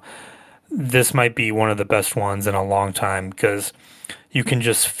now. This might be one of the best ones in a long time, because you can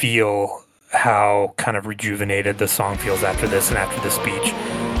just feel how kind of rejuvenated the song feels after this and after the speech.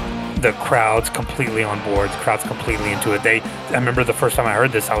 The crowd's completely on board. The crowd's completely into it. I remember the first time I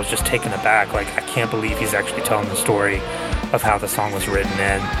heard this, I was just taken aback. Like, I can't believe he's actually telling the story of how the song was written,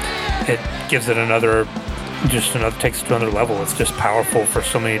 and it gives it takes it to another level. It's just powerful for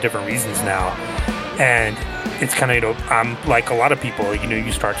so many different reasons now. And it's kind of, I'm like a lot of people,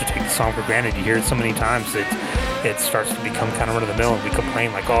 you start to take the song for granted. You hear it so many times that it starts to become kind of run-of-the-mill, and we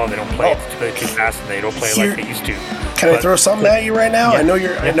complain like, oh, they don't play it too fast, and they don't play it like they used to. Can I throw something at you right now?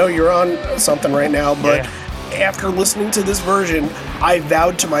 Yeah. I know you're on something right now, but after listening to this version, I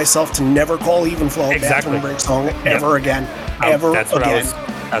vowed to myself to never call Even Flow a Bathroom Break song ever again. That's what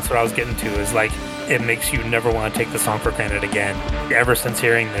I was getting to, is like, it makes you never want to take the song for granted again. Ever since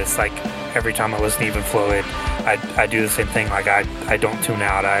hearing this, like, every time I listen to Even Flow, I do the same thing. Like, I don't tune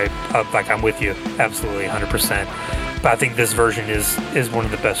out. I'm with you, absolutely, 100%. But I think this version is one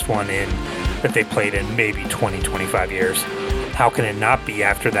of the best one that they played in maybe 20, 25 years. How can it not be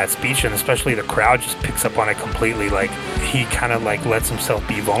after that speech? And especially the crowd just picks up on it completely. Like, he kind of like lets himself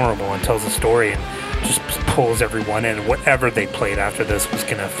be vulnerable and tells a story and just pulls everyone in. Whatever they played after this was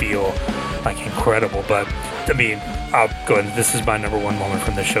gonna feel like incredible. But I mean, I'll go ahead. This is my number one moment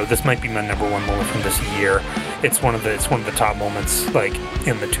from the show. This might be my number one moment from this year. it's one of the top moments, like,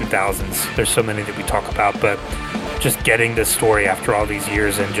 in the 2000s. There's so many that we talk about, but just getting this story after all these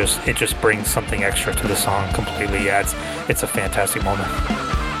years, and it just brings something extra to the song completely. Yeah, it's a fantastic moment.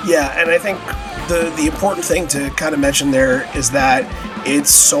 Yeah, and I think the important thing to kind of mention there is that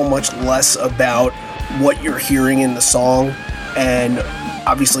it's so much less about what you're hearing in the song, and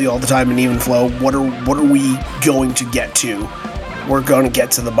obviously all the time in Even Flow, what are we going to get to? We're going to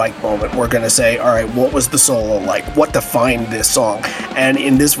get to the Mike moment. We're going to say, all right, what was the solo like? What defined this song? And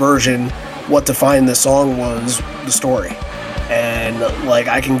in this version, what defined this song was the story. And like,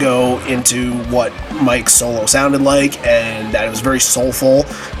 I can go into what Mike's solo sounded like, and that it was very soulful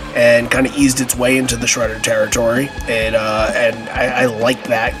and kind of eased its way into the Shredder territory. And I like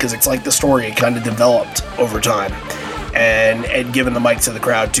that, because it's like the story kind of developed over time. And giving the mic to the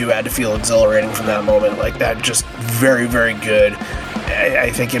crowd too had to feel exhilarating from that moment. Like, that just very, very good. I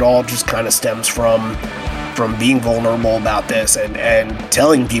think it all just kind of stems from being vulnerable about this and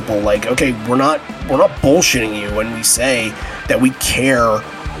telling people, like, okay, we're not bullshitting you when we say that we care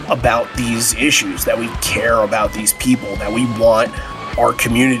about these issues, that we care about these people, that we want our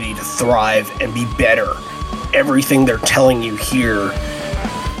community to thrive and be better. Everything they're telling you here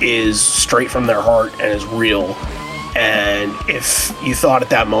is straight from their heart and is real. And if you thought at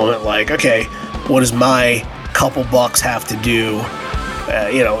that moment, like, okay, what does my couple bucks have to do?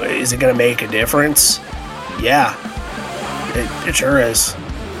 Is it going to make a difference? Yeah, it sure is.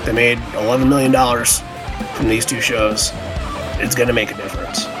 They made $11 million from these two shows. It's going to make a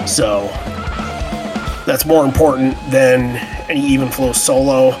difference. So that's more important than any Even Flow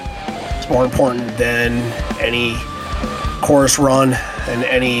solo. It's more important than any chorus run and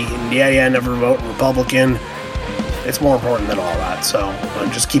any never vote Republican. It's more important than all that. So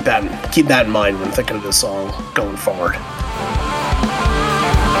just keep that in mind when thinking of this song going forward.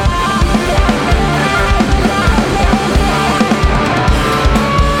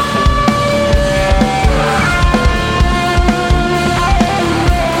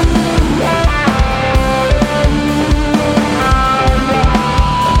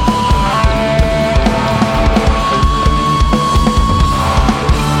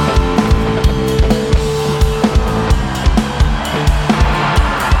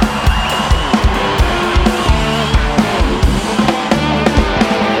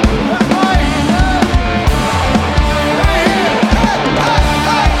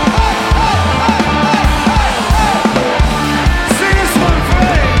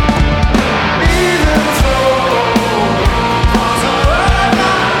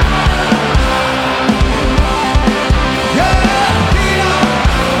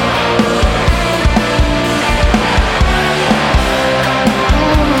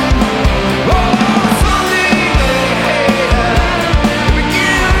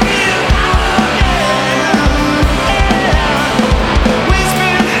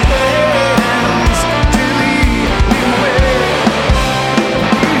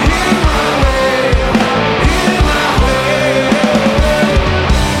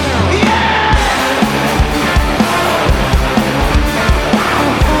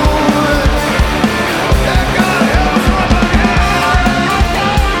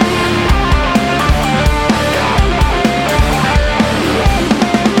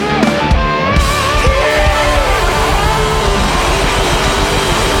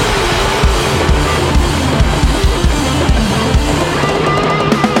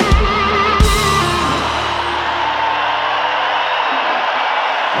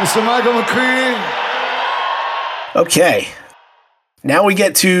 Mr. Michael McCready. Okay, now we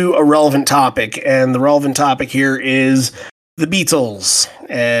get to a relevant topic, and the relevant topic here is the Beatles.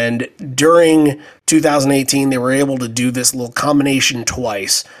 And during 2018, they were able to do this little combination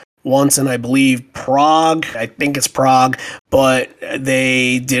twice. Once in, I believe, Prague. I think it's Prague, but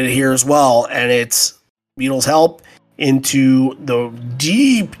they did it here as well. And it's Beatles Help into the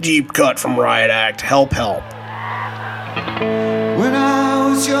deep, deep cut from Riot Act, Help, Help. When I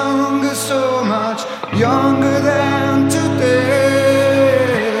was younger, so much younger than today,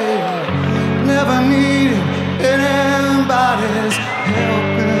 never needed anybody's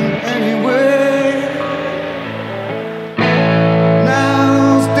help in any way.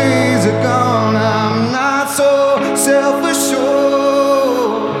 Now those days are gone, I'm not so self-assured.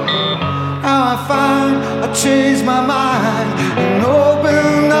 How I find I changed my mind and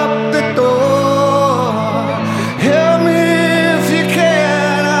opened up the door. Help me if you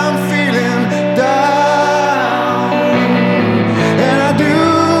can, I'm feeling down.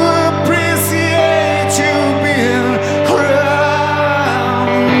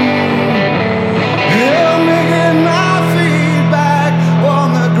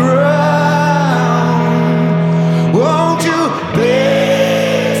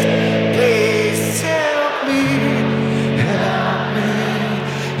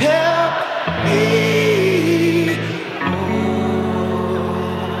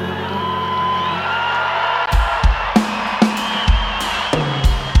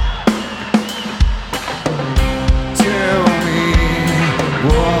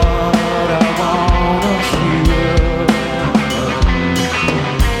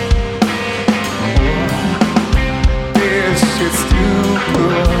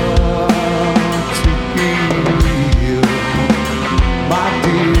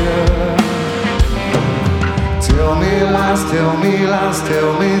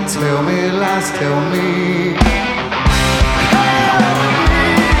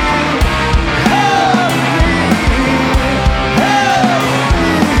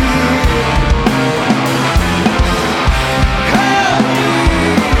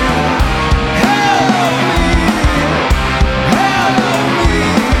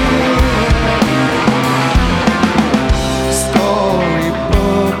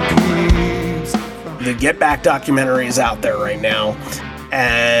 Get Back documentary is out there right now.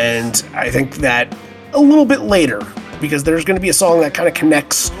 And I think that a little bit later, because there's going to be a song that kind of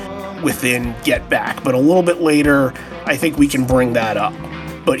connects within Get Back, but a little bit later, I think we can bring that up.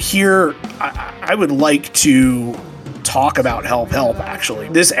 But here, I would like to talk about Help Help, actually.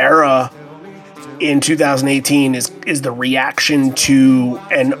 This era in 2018 is the reaction to,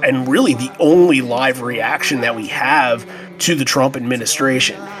 and really the only live reaction that we have to the Trump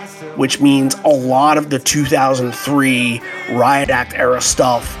administration, which means a lot of the 2003 Riot Act era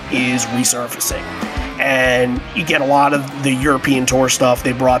stuff is resurfacing. And you get a lot of the European tour stuff.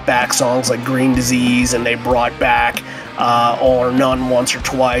 They brought back songs like Green Disease, and they brought back All or None Once or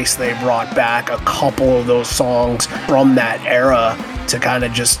Twice. They brought back a couple of those songs from that era to kind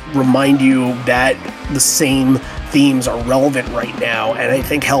of just remind you that the same themes are relevant right now. And I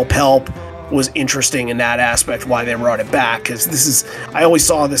think Help Help was interesting in that aspect, why they brought it back, because I always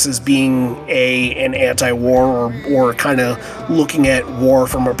saw this as being an anti-war or kind of looking at war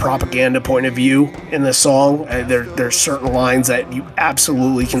from a propaganda point of view in this song. There's certain lines that you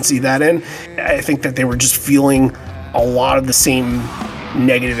absolutely can see that in. I think that they were just feeling a lot of the same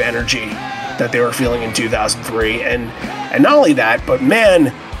negative energy that they were feeling in 2003, and not only that, but man,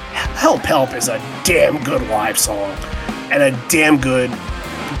 Help Help is a damn good live song and a damn good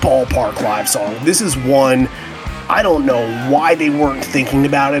ballpark live song. This is one, I don't know why they weren't thinking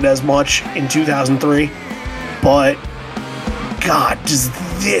about it as much in 2003, but God, does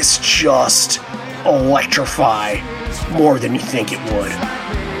this just electrify more than you think it would.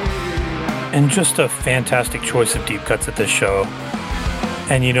 And just a fantastic choice of deep cuts at this show.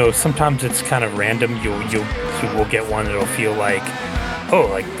 And sometimes it's kind of random. You will get one that'll feel like, oh,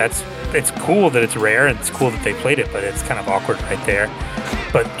 like it's cool that it's rare and it's cool that they played it, but it's kind of awkward right there.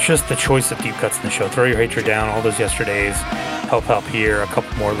 But just the choice of deep cuts in the show, Throw Your Hatred Down, all those yesterdays, Help Help here, a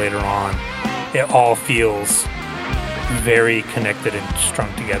couple more later on, it all feels very connected and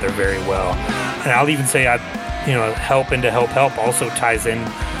strung together very well. And I'll even say, Help into Help Help also ties in,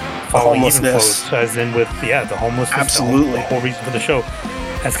 Following Even Flows ties in with, the homelessness. Absolutely. The whole reason for the show.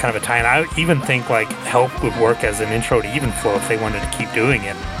 That's kind of a tie. And I even think like Help would work as an intro to Even Flow if they wanted to keep doing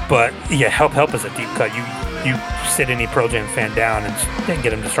it. But yeah, Help Help is a deep cut. You sit any Pearl Jam fan down and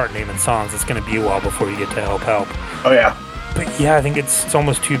get them to start naming songs. It's going to be a while before you get to Help Help. Oh yeah. But yeah, I think it's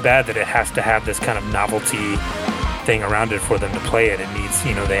almost too bad that it has to have this kind of novelty thing around it for them to play it. It needs,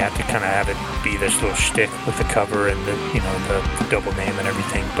 they have to kind of have it be this little shtick with the cover and the double name and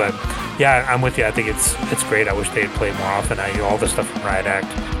everything. But yeah, I'm with you. I think it's great. I wish they had played more often. All the stuff from Riot Act,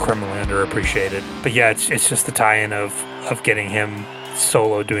 criminally underappreciated. But yeah, it's just the tie-in of getting him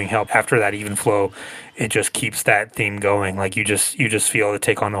solo doing Help after that Even Flow. It just keeps that theme going. Like you just feel it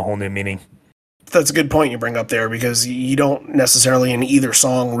take on a whole new meaning. That's a good point you bring up there, because you don't necessarily in either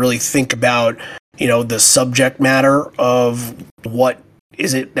song really think about the subject matter of what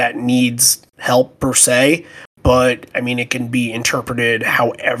is it that needs help per se, but I mean, it can be interpreted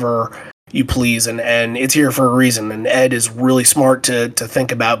however you please, and it's here for a reason. And Ed is really smart to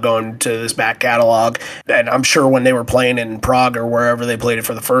think about going to this back catalog. And I'm sure when they were playing it in Prague or wherever they played it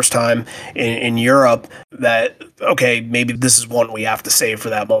for the first time in Europe, that, okay, maybe this is one we have to save for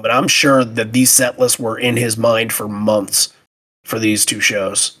that moment. I'm sure that these set lists were in his mind for months for these two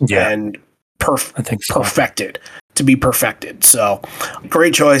shows. Yeah. And I think so. To be perfected. So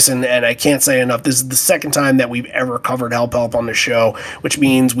great choice. And I can't say enough. This is the second time that we've ever covered Help Help on the show, which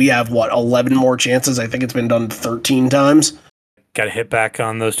means we have 11 more chances. I think it's been done 13 times. Got to hit back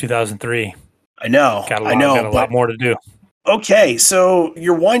on those 2003. I know. Got a lot more to do. Okay, so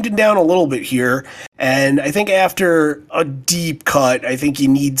you're winding down a little bit here, and I think after a deep cut, I think you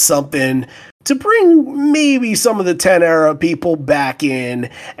need something to bring maybe some of the 10 era people back in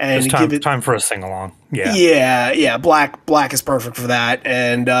and give it time for a sing along. Yeah. Black is perfect for that,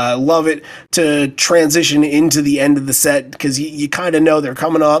 and love it to transition into the end of the set, because you kind of know they're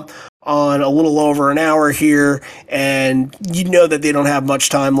coming up on a little over an hour here, and you know that they don't have much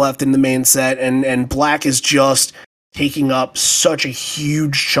time left in the main set, and Black is just taking up such a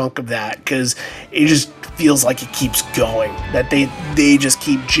huge chunk of that, because it just feels like it keeps going, that they just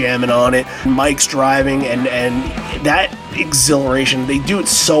keep jamming on it. Mike's driving, and that exhilaration, they do it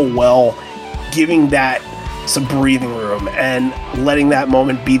so well, giving that some breathing room and letting that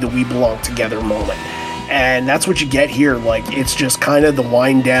moment be the We Belong Together moment. And that's what you get here. Like, it's just kind of the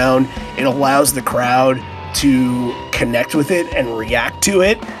wind down. It allows the crowd to connect with it and react to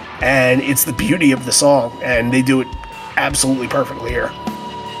it, and it's the beauty of the song, and they do it absolutely perfectly here.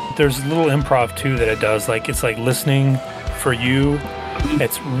 There's a little improv too that it does. Like, it's like listening for you.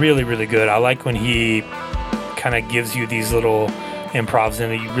 It's really, really good. I like when he kind of gives you these little improvs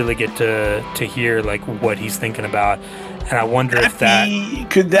in it, you really get to hear like what he's thinking about. And I wonder if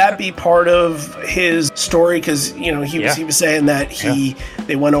could that be part of his story? Because he was saying that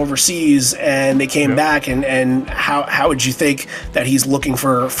they went overseas and they came back, and how would you think that he's looking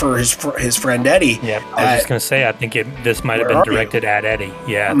for his friend Eddie? Yeah, I was just gonna say I think this might have been directed at Eddie.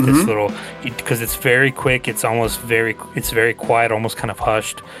 Yeah, this little, because it's very quick. It's very quiet, almost kind of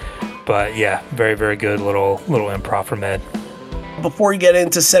hushed. But yeah, very very good little improv from Ed. Before you get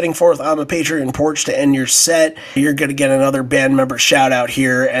into setting forth I'm a Patriot and Porch to end your set, you're going to get another band member shout out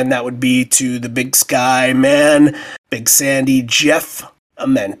here, and that would be to the Big Sky Man, Big Sandy, Jeff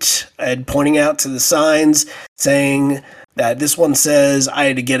Ament, Ed pointing out to the signs saying that this one says, I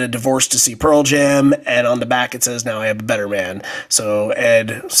had to get a divorce to see Pearl Jam, and on the back it says, now I have a better man. So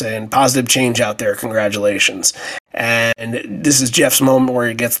Ed saying, positive change out there, congratulations. And this is Jeff's moment where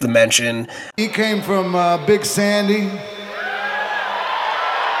he gets the mention. He came from Big Sandy.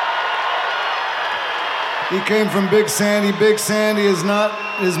 He came from Big Sandy. Big Sandy is not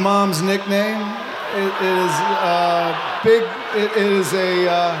his mom's nickname. It is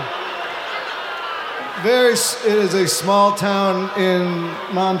a small town in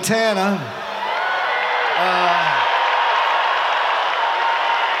Montana.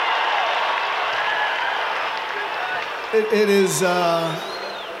 It is.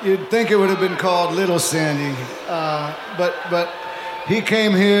 You'd think it would have been called Little Sandy, but he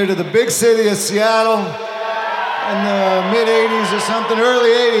came here to the big city of Seattle in the mid-'80s or something, early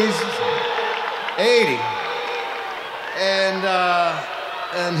 '80s, 80.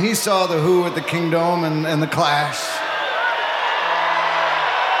 And he saw The Who at the Kingdome and the Clash.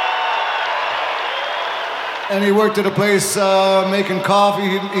 And he worked at a place making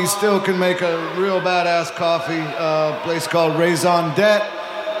coffee. He still can make a real badass coffee, a place called Raison d'Etre.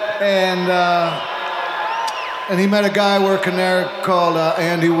 And he met a guy working there called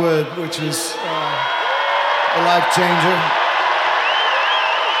Andy Wood, which is a life changer.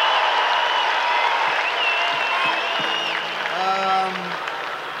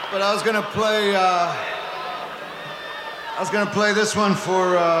 But I was gonna play this one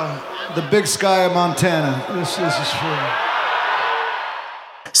for the Big Sky of Montana. This is for.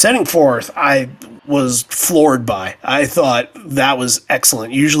 Setting forth, I was floored by. I thought that was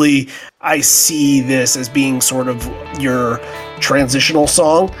excellent. Usually I see this as being sort of your transitional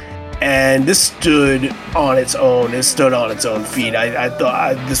song, and this stood on its own. It stood on its own feet. I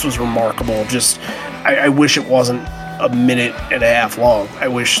thought this was remarkable. I wish it wasn't a minute and a half long. I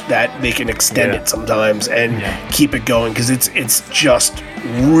wish that they can extend it sometimes and keep it going, because it's just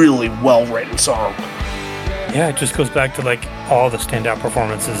really well-written song. Yeah, it just goes back to like all the standout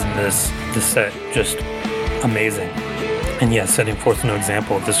performances in this set, just amazing. And yeah, setting forth no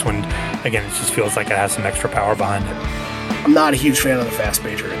example of this one, again, it just feels like it has some extra power behind it. I'm not a huge fan of the Fast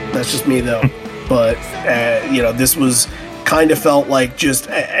Patriot. That's just me though. But this was kind of felt like just,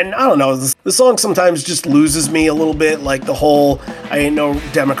 and I don't know, the song sometimes just loses me a little bit, like the whole I ain't no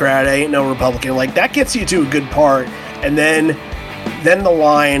Democrat, I ain't no Republican, like that gets you to a good part, and then the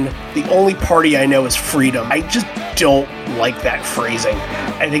line, the only party I know is freedom. I just don't like that phrasing.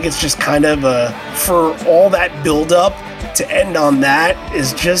 I think it's just kind of for all that build up to end on that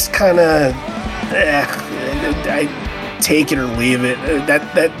is just kind of, I take it or leave it.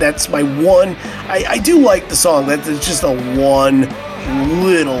 That's my one. I do like the song. That's just a one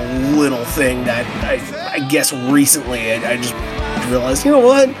little thing that I guess recently I just realized, you know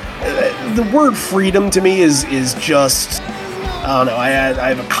what? The word freedom to me is just, I don't know. I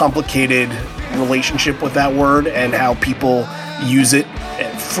have a complicated relationship with that word and how people use it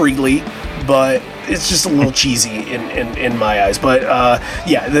freely, but it's just a little cheesy in my eyes. But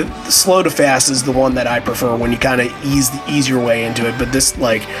the slow to fast is the one that I prefer when you kind of ease your way into it. But this,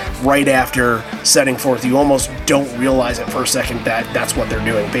 like, right after setting forth, you almost don't realize it for a second that that's what they're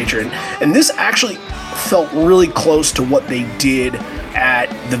doing, Patriot. And this actually felt really close to what they did at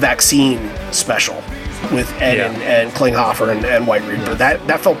the Vaccine special with Ed and Klinghoffer and White Reaper.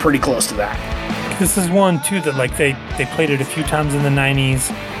 That felt pretty close to that. This is one too that like they played it a few times in the 90s,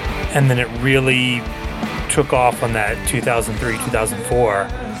 and then it really took off on that 2003 2004,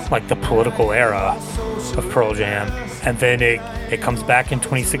 like the political era of Pearl Jam, and then it comes back in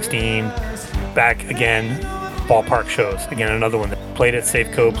 2016, back again, ballpark shows again, another one that played at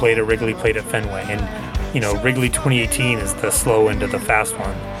Safeco, played at Wrigley, played at Fenway, and Wrigley 2018 is the slow end of the fast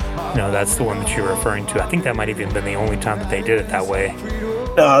one. That's the one that you're referring to. I think that might have even been the only time that they did it that way.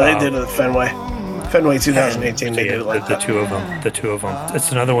 No, they did it at Fenway 2018. They did it like the two of them.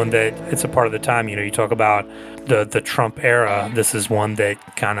 It's another one that it's a part of the time. You talk about the Trump era. This is one that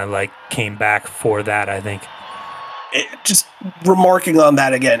kind of like came back for that, I think. just remarking on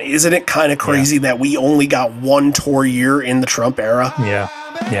that again, isn't it kind of crazy that we only got one tour year in the Trump era? Yeah.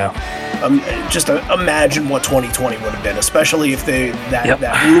 Just imagine what 2020 would have been, especially if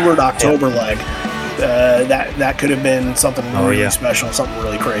that rumored October leg, that could have been something really special, something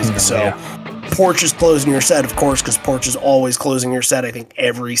really crazy. Porch is closing your set, of course, because Porch is always closing your set. I think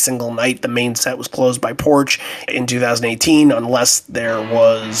every single night the main set was closed by Porch in 2018, unless there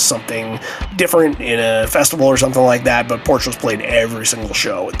was something different in a festival or something like that. But Porch was played every single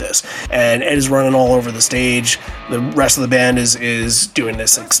show with this. And Ed is running all over the stage. The rest of the band is doing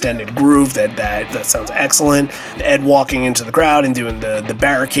this extended groove that sounds excellent. Ed walking into the crowd and doing the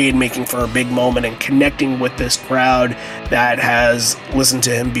barricade, making for a big moment and connecting with this crowd that has listened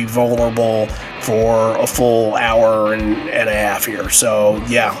to him be vulnerable for a full hour and a half here. So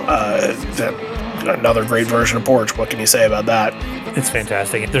another great version of Porch. What can you say about that? It's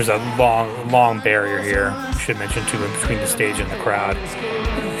fantastic. There's a long barrier here. I should mention too, in between the stage and the crowd.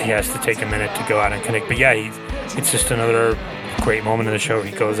 He has to take a minute to go out and connect. But it's just another great moment in the show.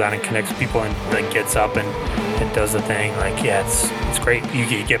 He goes out and connects people and then gets up and does the thing. It's great.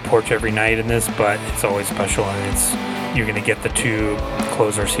 You get Porch every night in this, but it's always special, and you're going to get the two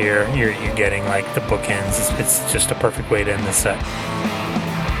closers here. You're getting the bookends. It's just a perfect way to end the set.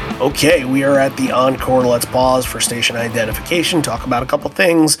 Okay, we are at the encore. Let's pause for station identification, talk about a couple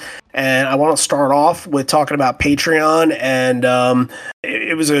things. And I want to start off with talking about Patreon. And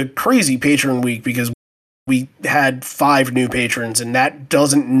it was a crazy Patreon week because we had 5 new patrons, and that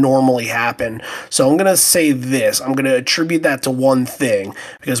doesn't normally happen. So I'm going to say this. I'm going to attribute that to one thing,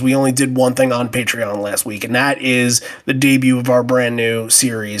 because we only did one thing on Patreon last week, and that is the debut of our brand new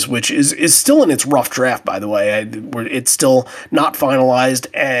series, which is still in its rough draft, by the way. It's still not finalized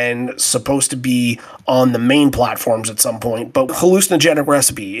and supposed to be on the main platforms at some point. But Hallucinogenic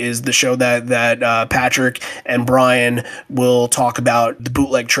Recipe is the show that Patrick and Brian will talk about the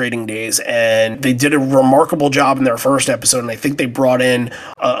bootleg trading days, and they did a remarkable job in their first episode, and I think they brought in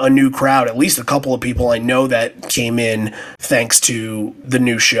a new crowd, at least a couple of people I know that came in thanks to the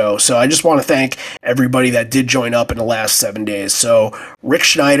new show. So I just want to thank everybody that did join up in the last 7 days. So Rick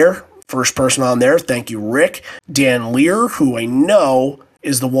Schneider, first person on there, thank you, Rick. Dan Lear, who I know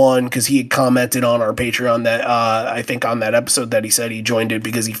is the one, because he had commented on our Patreon that I think on that episode that he said he joined it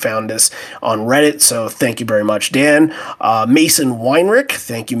because he found us on Reddit. So thank you very much, Dan. Mason Weinrich,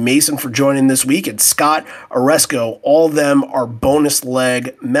 thank you, Mason, for joining this week. And Scott Oresco, all of them are bonus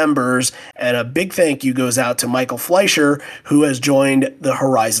leg members. And a big thank you goes out to Michael Fleischer, who has joined the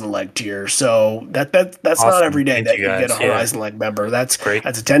Horizon leg tier. So that's awesome. Not every day that you get a Horizon leg member. That's great.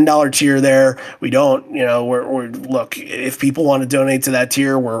 That's a $10 tier there. We don't, we're look, if people want to donate to that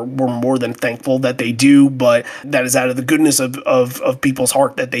tier, we're more than thankful that they do, but that is out of the goodness of people's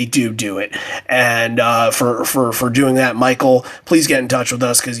heart that they do it. And for doing that, Michael, please get in touch with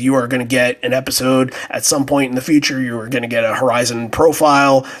us, because you are going to get an episode at some point in the future. You are going to get a Horizon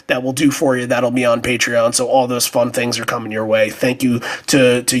profile that we'll do for you. That'll be on Patreon. So all those fun things are coming your way. Thank you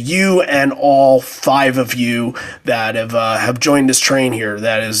to you and all 5 of you that have joined this train here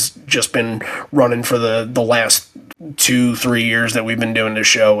that has just been running for the last 2-3 years that we've been doing this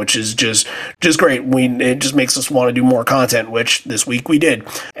show, which is just great. It just makes us want to do more content, which this week we did.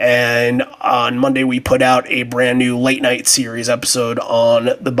 And on Monday we put out a brand new late night series episode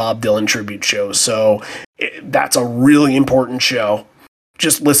on the Bob Dylan tribute show. So that's a really important show.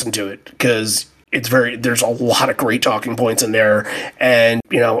 Just listen to it, because there's a lot of great talking points in there, and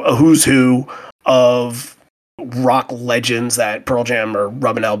a who's who of rock legends that Pearl Jam are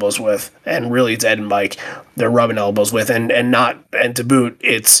rubbing elbows with, and really it's Ed and Mike they're rubbing elbows with, and to boot,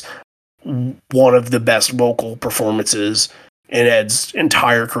 it's one of the best vocal performances in Ed's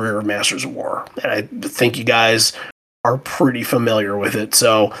entire career of Masters of War, and I think you guys are pretty familiar with it.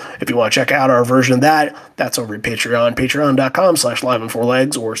 So if you want to check out our version of that, that's over at Patreon, patreon.com/live on 4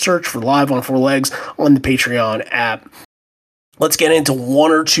 legs, or search for Live on 4 Legs on the Patreon app. Let's get into one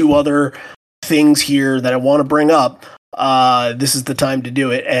or two other things here that I want to bring up. This is the time to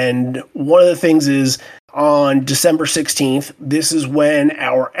do it. And one of the things is, on December 16th, this is when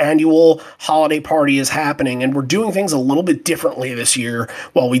our annual holiday party is happening, and we're doing things a little bit differently this year.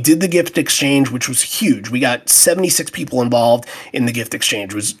 While we did the gift exchange, which was huge, we got 76 people involved in the gift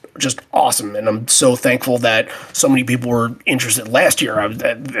exchange. It was just awesome, and I'm so thankful that so many people were interested last year.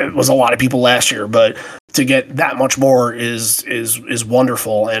 It was a lot of people last year, but to get that much more is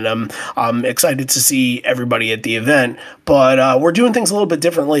wonderful, and I'm excited to see everybody at the event. But we're doing things a little bit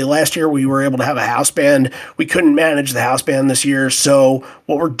differently. Last year we were able to have a house band. We couldn't manage the house band this year, so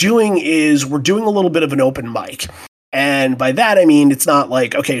what we're doing is we're doing a little bit of an open mic. And by that, I mean, it's not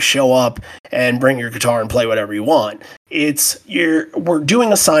like, okay, show up and bring your guitar and play whatever you want. We're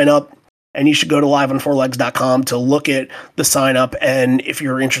doing a sign up, and you should go to liveonfourlegs.com to look at the sign up. And if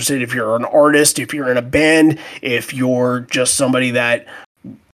you're interested, if you're an artist, if you're in a band, if you're just somebody that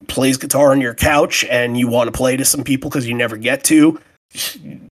plays guitar on your couch and you want to play to some people because you never get to,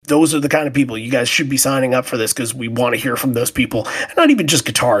 those are the kind of people you guys should be signing up for this, because we want to hear from those people. And not even just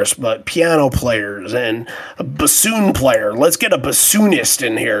guitarists, but piano players and a bassoon player. Let's get a bassoonist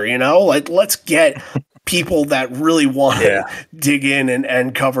in here, like let's get people that really want to dig in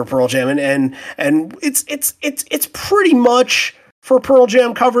and cover Pearl Jam. And it's pretty much for Pearl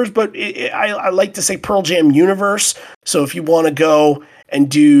Jam covers, but I like to say Pearl Jam universe. So if you want to go and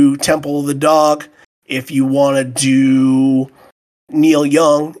do Temple of the Dog, if you want to do Neil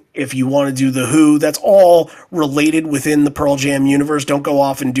Young, if you want to do The Who, that's all related within the Pearl Jam universe. Don't go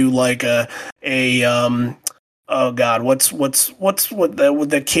off and do like oh God, what's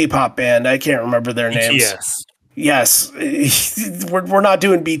the K-pop band? I can't remember their names. BTS. Yes, we're not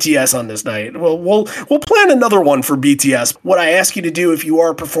doing BTS on this night. We'll plan another one for BTS. What I ask you to do, if you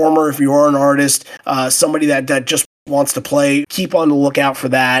are a performer, if you are an artist, somebody that just wants to play, keep on the lookout for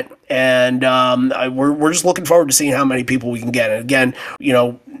that. And we're just looking forward to seeing how many people we can get. And again,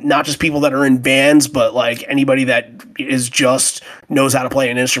 not just people that are in bands, but like anybody that is just knows how to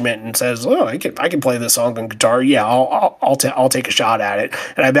play an instrument and says, "Oh, I can play this song on guitar." Yeah, I'll take a shot at it.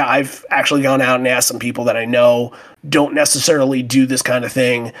 And I bet I've actually gone out and asked some people that I know don't necessarily do this kind of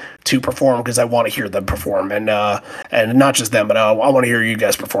thing to perform, because I want to hear them perform, and not just them, but I want to hear you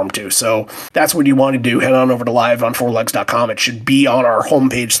guys perform too. So that's what you want to do. Head on over to liveonfourlegs.com. It should be on our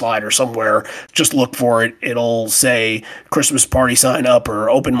homepage slide or somewhere. Just look for it. It'll say Christmas party sign up or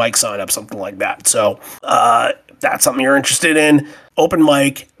open mic sign up, something like that. So that's something you're interested in. Open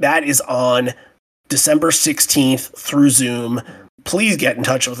mic, that is on December 16th through Zoom. Please get in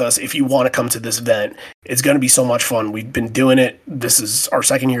touch with us if you want to come to this event. It's going to be so much fun. We've been doing it. This is our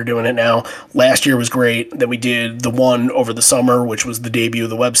second year doing it now. Last year was great. Then we did the one over the summer, which was the debut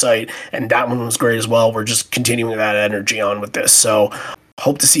of the website, and that one was great as well. We're just continuing that energy on with this. So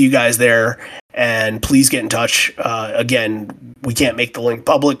hope to see you guys there, and please get in touch. Again, we can't make the link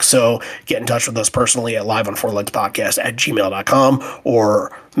public, so get in touch with us personally at liveonfourlegspodcast@gmail.com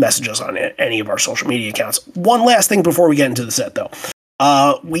or message us on any of our social media accounts. One last thing before we get into the set, though.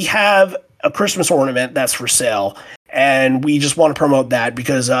 We have a Christmas ornament that's for sale, and we just want to promote that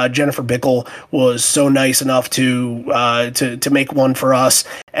because Jennifer Bickle was so nice enough to make one for us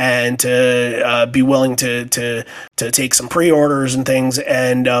and to be willing to take some pre-orders and things.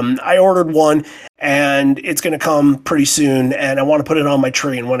 And I ordered one, and it's going to come pretty soon, and I want to put it on my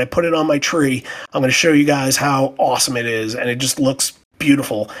tree. And when I put it on my tree, I'm going to show you guys how awesome it is, and it just looks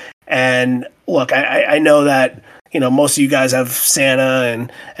beautiful. And look, I know that most of you guys have Santa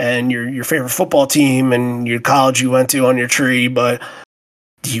and your favorite football team and your college you went to on your tree, but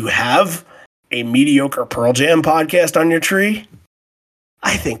do you have a mediocre Pearl Jam podcast on your tree?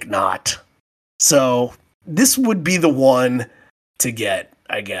 I think not. So this would be the one to get,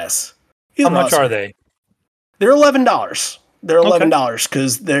 I guess. How much are they? They're $11. They're $11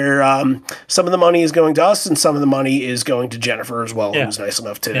 because they're some of the money is going to us and some of the money is going to Jennifer as well, who's nice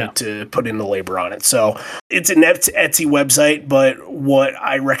enough to put in the labor on it. So it's an Etsy website, but what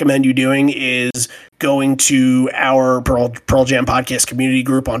I recommend you doing is going to our Pearl Jam podcast community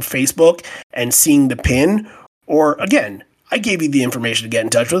group on Facebook and seeing the pin. Or again, I gave you the information to get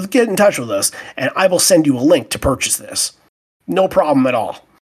in touch with. Get in touch with us, and I will send you a link to purchase this. No problem at all.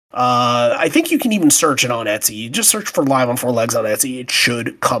 I think you can even search it on Etsy. You just search for Live on Four Legs on Etsy. It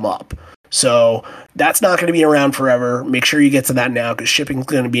should come up. So that's not going to be around forever. Make sure you get to that now because shipping's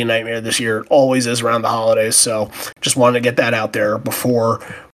going to be a nightmare this year. It always is around the holidays. So just wanted to get that out there before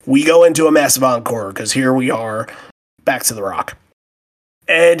we go into a massive encore, because here we are back to the rock.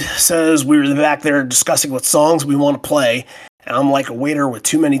 Ed says we were back there discussing what songs we want to play, and I'm like a waiter with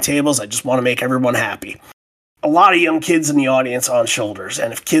too many tables. I just want to make everyone happy. A lot of young kids in the audience on shoulders,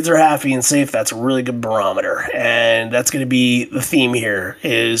 and if kids are happy and safe, that's a really good barometer, and that's going to be the theme here,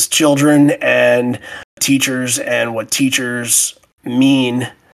 is children and teachers and what teachers mean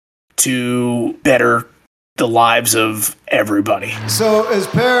to better the lives of everybody. So as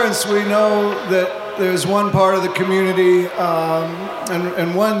parents, we know that there's one part of the community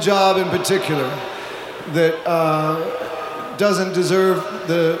and one job in particular that doesn't deserve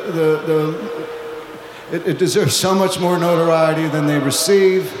It deserves so much more notoriety than they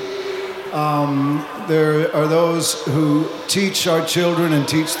receive. There are those who teach our children and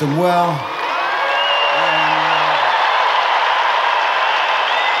teach them well.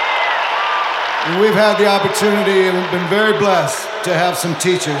 'Cause And we've had the opportunity and been very blessed to have some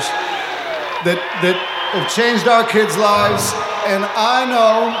teachers that have changed our kids' lives. And I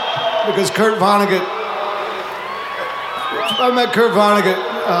know, because Kurt Vonnegut, I met Kurt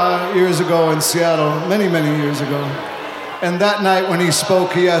Vonnegut years ago in Seattle, many, many years ago. And that night when he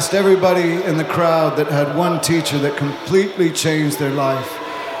spoke, he asked everybody in the crowd that had one teacher that completely changed their life,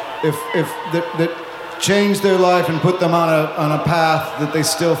 that changed their life and put them on a path that they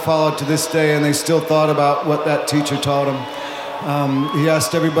still followed to this day, and they still thought about what that teacher taught them. He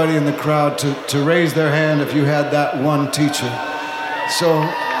asked everybody in the crowd to raise their hand if you had that one teacher. So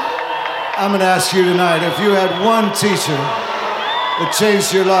I'm going to ask you tonight, if you had one teacher that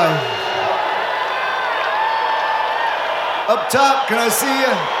changed your life. Up top, can I see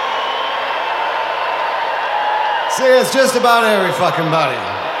you? See, it's just about every fucking body.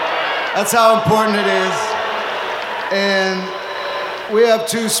 That's how important it is. And we have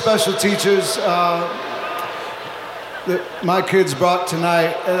two special teachers that my kids brought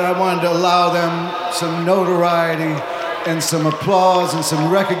tonight, and I wanted to allow them some notoriety and some applause and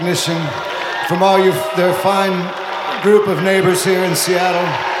some recognition from all their fine group of neighbors here in Seattle.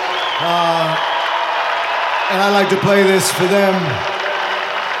 And I'd like to play this for them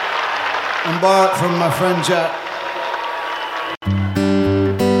and borrow it from my friend Jack.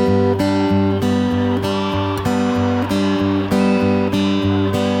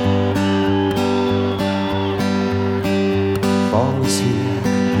 Fall is here,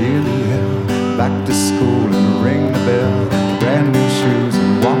 hear the hell, back to school and ring the bell. Brand new shoes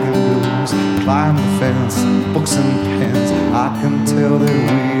and walking blues, climb the fence, books and pens. I can tell that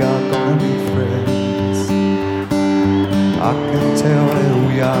we are gonna be friends. I can tell that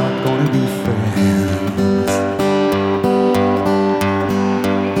we are gonna be friends.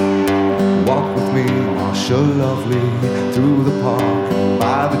 Walk with me, Marsha Lovely, through the park,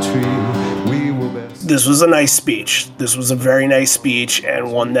 by the tree. We will best. This was a nice speech. This was a very nice speech,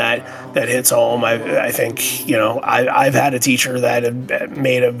 and one that hits home. I think, I've had a teacher that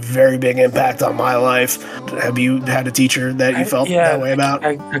made a very big impact on my life. Have you had a teacher that you felt that way about?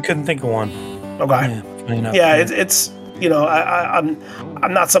 I couldn't think of one. Okay. It's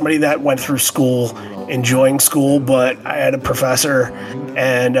I'm not somebody that went through school enjoying school, but I had a professor,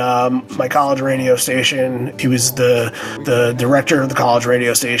 and my college radio station, he was the director of the college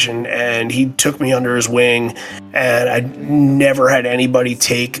radio station, and he took me under his wing, and I never had anybody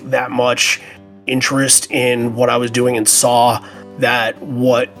take that much interest in what I was doing and saw that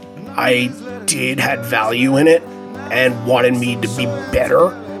what I did had value in it and wanted me to be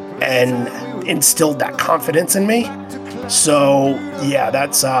better and instilled that confidence in me. So yeah,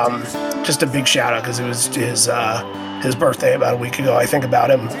 that's just a big shout out, because it was his birthday about a week ago. I think about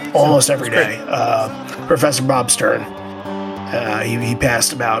him almost every day. Professor Bob Stern. He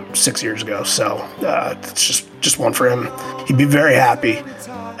passed about 6 years ago, so it's just one for him. He'd be very happy.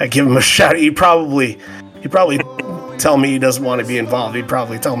 I give him a shout. He'd probably tell me he doesn't want to be involved. He'd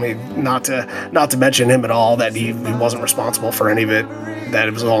probably tell me not to mention him at all, that he wasn't responsible for any of it, that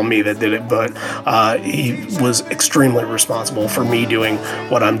it was all me that did it. But he was extremely responsible for me doing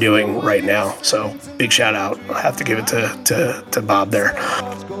what I'm doing right now. So big shout out. I have to give it to Bob there.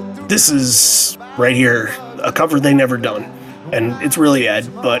 This is right here a cover they never done. And it's really Ed,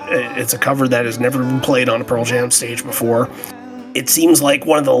 but it's a cover that has never been played on a Pearl Jam stage before. It seems like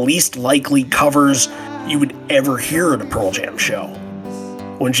one of the least likely covers you would ever hear at a Pearl Jam show.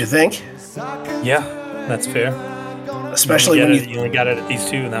 Wouldn't you think? Yeah, that's fair. Especially you when you only got it at these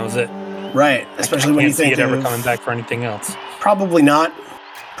two, and that was it. Right. Especially when you think it ever coming back for anything else. Probably not.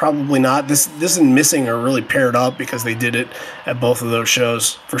 This and Missing are really paired up, because they did it at both of those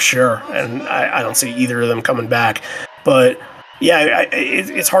shows for sure, and I don't see either of them coming back. But yeah,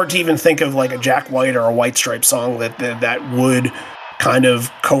 it's hard to even think of like a Jack White or a White Stripes song that would kind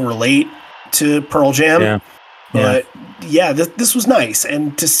of correlate to Pearl Jam. Yeah. But yeah, this was nice,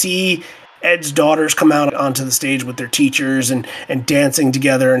 and to see Ed's daughters come out onto the stage with their teachers and dancing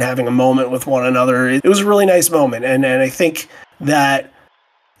together and having a moment with one another, it was a really nice moment. And I think that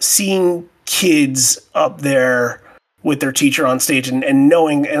seeing kids up there with their teacher on stage and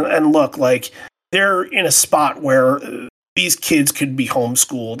knowing and look, like, they're in a spot where these kids could be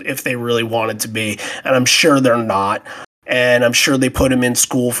homeschooled if they really wanted to be, and I'm sure they're not. And I'm sure they put them in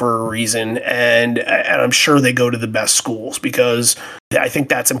school for a reason, and I'm sure they go to the best schools, because I think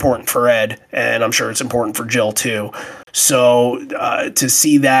that's important for Ed, and I'm sure it's important for Jill too. So to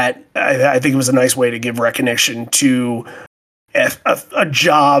see that, I think it was a nice way to give recognition to a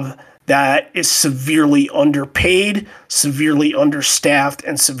job that is severely underpaid, severely understaffed,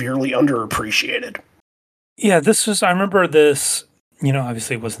 and severely underappreciated. Yeah, I remember this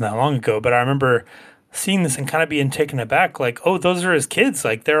obviously it wasn't that long ago, but I remember seeing this and kind of being taken aback, like, oh, those are his kids,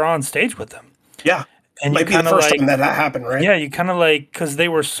 like they're on stage with them. Yeah. And might be the first time that happened, right? Yeah, you kind of like, because they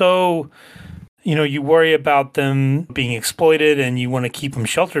were so, you worry about them being exploited and you want to keep them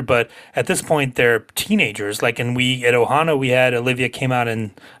sheltered. But at this point, they're teenagers. Like, and at Ohana, we had Olivia came out and,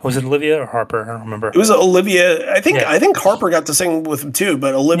 was it Olivia or Harper? I don't remember. It was Olivia. I think Harper got to sing with him too,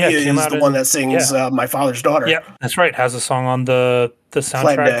 but Olivia is the one that sings My Father's Daughter. Yeah, that's right. Has a song on the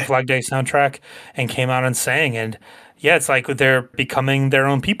soundtrack, Flag Day soundtrack, and came out and sang. And yeah, it's like they're becoming their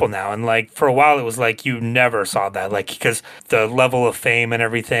own people now. And like for a while, it was like you never saw that, like because the level of fame and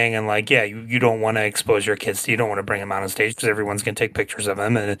everything. And like, yeah, you don't want to expose your kids. You don't want to bring them out on stage because everyone's going to take pictures of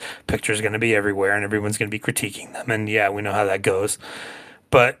them and pictures are going to be everywhere and everyone's going to be critiquing them. And yeah, we know how that goes.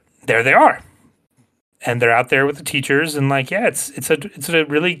 But there they are. And they're out there with the teachers. And like, yeah, it's a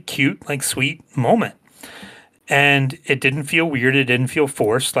really cute, like sweet moment. And it didn't feel weird. It didn't feel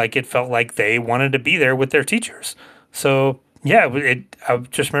forced. Like it felt like they wanted to be there with their teachers. So yeah, I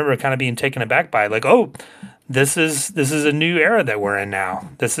just remember kind of being taken aback by it, like, oh, this is a new era that we're in now.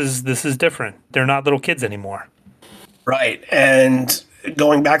 This is different. They're not little kids anymore. Right. And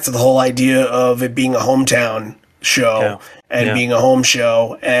going back to the whole idea of it being a hometown show being a home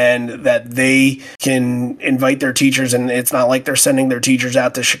show, and that they can invite their teachers, and it's not like they're sending their teachers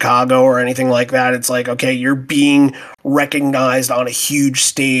out to Chicago or anything like that. It's like, okay, you're being recognized on a huge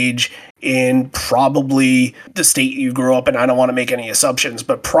stage in probably the state you grew up in. I don't want to make any assumptions,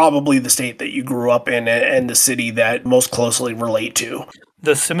 but probably the state that you grew up in and the city that most closely relate to.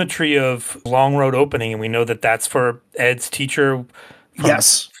 The symmetry of Long Road opening, and we know that that's for Ed's teacher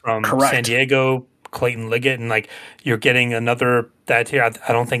from correct. San Diego, Clayton Liggett, and like you're getting another that here.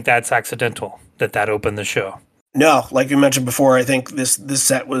 I don't think that's accidental that opened the show. No, like you mentioned before, I think this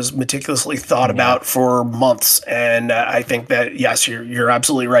set was meticulously thought about for months, and I think that yes, you're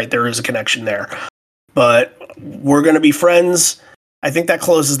absolutely right. There is a connection there, but we're going to be friends. I think that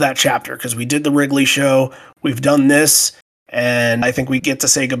closes that chapter because we did the Wrigley show, we've done this, and I think we get to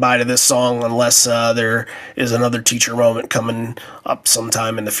say goodbye to this song unless there is another teacher moment coming up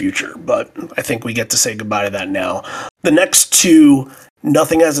sometime in the future. But I think we get to say goodbye to that now. The next two,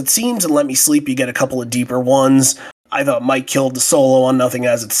 Nothing As It Seems and Let Me Sleep, you get a couple of deeper ones. I thought Mike killed the solo on Nothing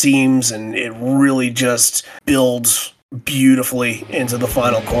As It Seems, and it really just builds beautifully into the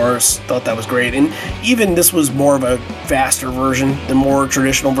final chorus. Thought that was great. And even this was more of a faster version than more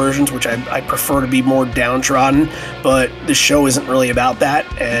traditional versions, which I prefer to be more downtrodden, but the show isn't really about that.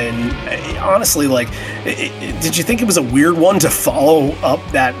 And honestly, like, did you think it was a weird one to follow up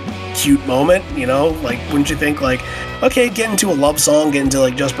that cute moment? Like, wouldn't you think, like, okay, get into a love song, get into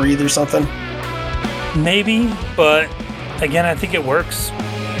like Just Breathe or something? Maybe, but again, I think it works.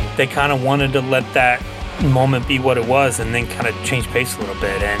 They kind of wanted to let that moment be what it was and then kind of change pace a little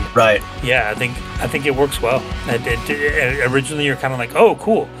bit. And right. Yeah, I think it works well. Originally you're kind of like, oh,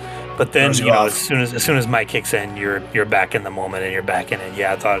 cool. But then, as soon as Mike kicks in, you're back in the moment and you're back in it.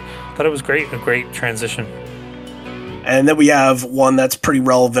 Yeah, I thought it was great, a great transition. And then we have one that's pretty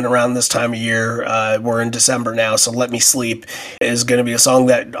relevant around this time of year. We're in December now, so Let Me Sleep is going to be a song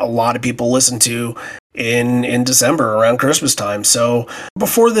that a lot of people listen to in December around Christmas time. So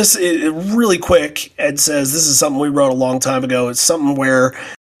before this, really quick, Ed says this is something we wrote a long time ago. It's something where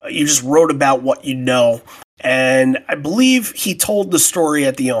you just wrote about what you know. And I believe he told the story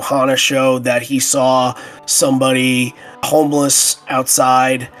at the Ohana show that he saw somebody homeless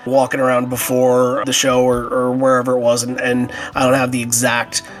outside walking around before the show or wherever it was. And I don't have the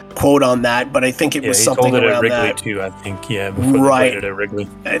exact quote on that, but I think it was something around that. He told it at Wrigley too, I think, before they played it at Wrigley.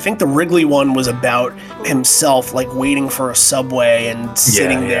 I think the Wrigley one was about himself, like waiting for a subway and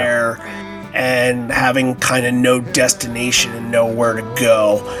sitting there and having kind of no destination and nowhere to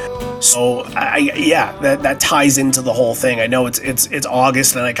go. So that ties into the whole thing. I know it's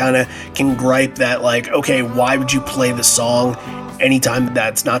August, and I kind of can gripe that, like, okay, why would you play the song anytime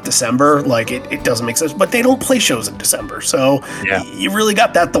that's not December? Like, it doesn't make sense. But they don't play shows in December, so you really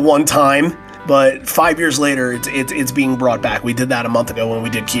got that the one time. But 5 years later, it's being brought back. We did that a month ago when we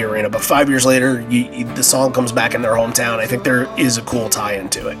did Key Arena, but 5 years later, the song comes back in their hometown. I think there is a cool tie-in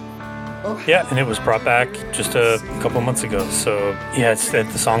to it. Yeah, and it was brought back just a couple months ago. So, yeah,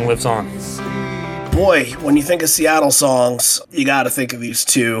 the song lives on. Boy, when you think of Seattle songs, you got to think of these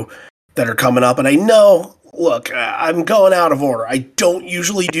two that are coming up. And I know, look, I'm going out of order. I don't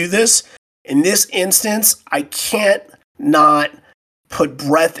usually do this. In this instance, I can't not put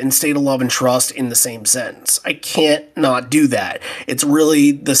Breath and State of Love and Trust in the same sentence. I can't not do that. It's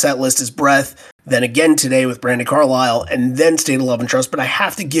really, the set list is Breath, then again today with Brandi Carlile, and then State of Love and Trust. But I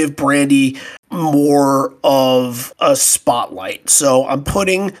have to give Brandi more of a spotlight. So I'm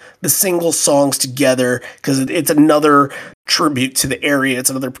putting the single songs together because it's another tribute to the area. It's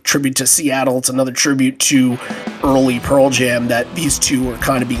another tribute to Seattle. It's another tribute to early Pearl Jam, that these two are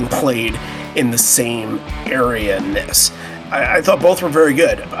kind of being played in the same area-ness. I thought both were very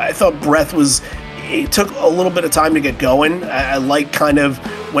good. I thought Breath it took a little bit of time to get going. I like kind of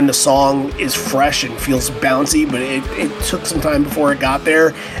when the song is fresh and feels bouncy, but it took some time before it got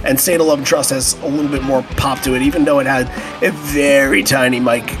there. And State of Love and Trust has a little bit more pop to it, even though it had a very tiny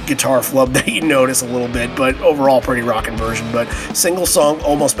mic guitar flub that you notice a little bit, but overall pretty rockin' version. But single song,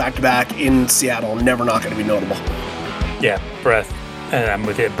 almost back-to-back in Seattle, never not going to be notable. Yeah, Breath. And I'm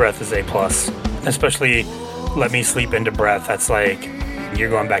with it. Breath is A+. Especially Let Me Sleep Into Breath. That's like, you're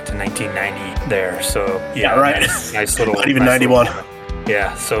going back to 1990 there. So, yeah, right. Nice little... Not even 91.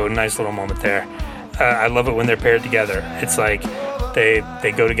 Yeah, so nice little moment there. I love it when they're paired together. It's like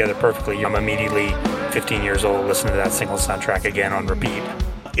they go together perfectly. I'm immediately 15 years old listening to that single soundtrack again on repeat.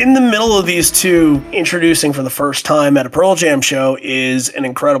 In the middle of these two, introducing for the first time at a Pearl Jam show is an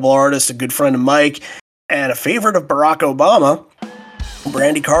incredible artist, a good friend of Mike, and a favorite of Barack Obama,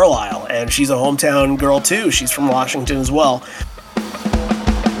 Brandi Carlile. And she's a hometown girl, too. She's from Washington as well.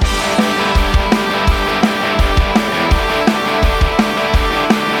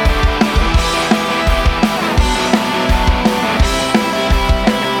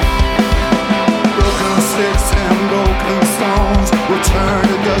 Turn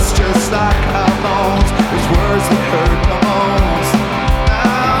to dust just like our bones. There's words that hurt my bones.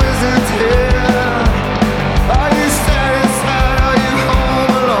 Now isn't here. Are you satisfied? Are you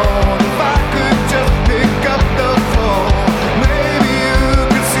home alone? If I could just pick up the phone, maybe you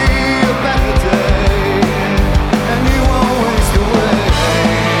could see a better day, and you won't waste away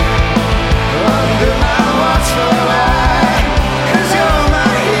under my watchful eye. 'Cause you're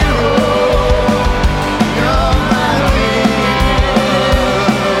my hero. You're my leader.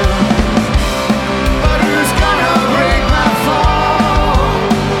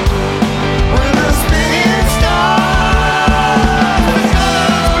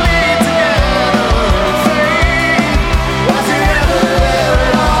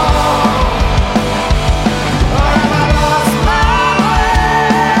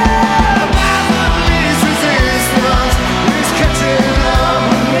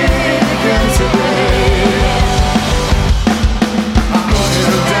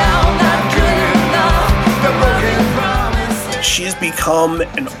 She's become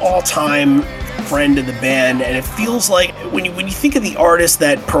an all-time friend of the band, and it feels like when you think of the artists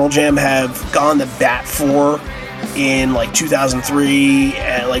that Pearl Jam have gone to bat for in like 2003,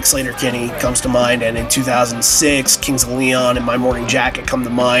 like Sleater-Kinney comes to mind, and in 2006, Kings of Leon and My Morning Jacket come to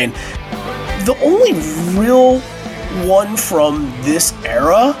mind. The only real one from this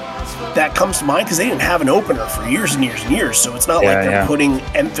era that comes to mind, because they didn't have an opener for years and years and years, so it's not like they're putting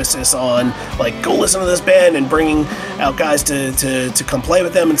emphasis on like go listen to this band and bringing out guys to come play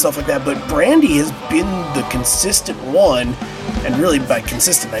with them and stuff like that. But Brandi has been the consistent one, and really by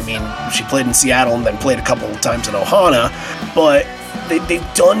consistent I mean she played in Seattle and then played a couple of times in Ohana, but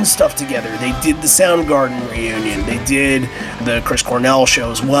they've done stuff together. They did the Soundgarden reunion, they did the Chris Cornell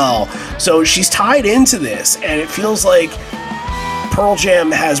show as well, so she's tied into this, and it feels like Pearl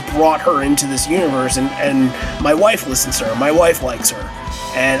Jam has brought her into this universe, and my wife listens to her. My wife likes her,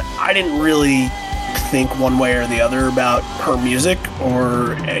 and I didn't really think one way or the other about her music,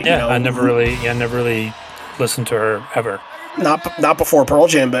 or I never really listened to her ever. Not before Pearl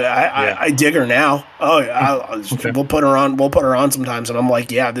Jam, but I dig her now. Okay. We'll put her on sometimes, and I'm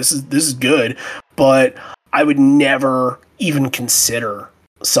like, yeah, this is good, but I would never even consider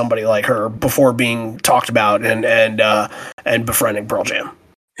somebody like her before being talked about and befriending Pearl Jam.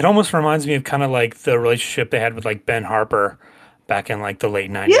 It almost reminds me of kind of like the relationship they had with like Ben Harper back in like the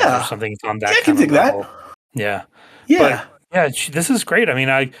late 90s or something on that I can think level. That. Yeah. But this is great. I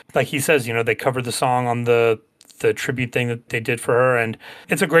mean, like he says, they covered the song on the tribute thing that they did for her, and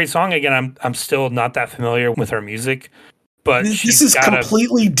it's a great song. Again, I'm still not that familiar with her music, but this is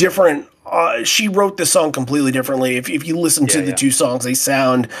completely different. She wrote this song completely differently. If you listen to the two songs, they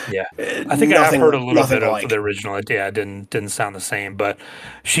sound I think I have heard a little bit of the original. It didn't sound the same, but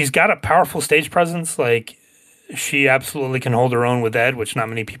she's got a powerful stage presence. Like she absolutely can hold her own with Ed, which not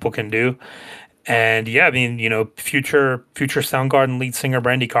many people can do. And future Soundgarden lead singer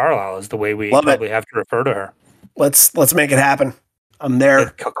Brandi Carlile is the way we probably have to refer to her. Let's make it happen. I'm there.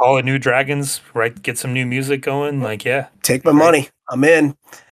 Call it New Dragons, right? Get some new music going. Take my money. I'm in.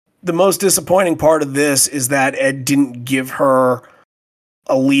 The most disappointing part of this is that Ed didn't give her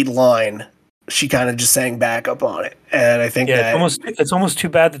a lead line she kind of just sang back up on it. And I think that it's almost too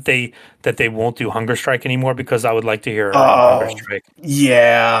bad that they won't do Hunger Strike anymore, because I would like to hear Hunger Strike.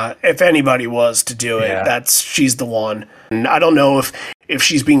 Yeah, if anybody was to do it, she's the one. And I don't know if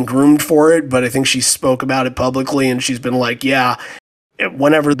she's being groomed for it, but I think she spoke about it publicly, and she's been like, yeah,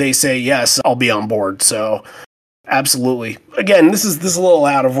 whenever they say yes, I'll be on board. So absolutely. Again, this is a little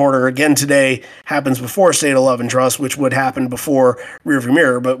out of order. Again, today happens before State of Love and Trust, which would happen before Rearview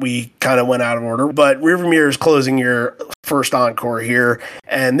Mirror, but we kind of went out of order. But Rearview Mirror is closing your first encore here,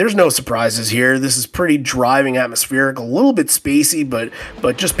 and there's no surprises here. This is pretty driving, atmospheric, a little bit spacey, but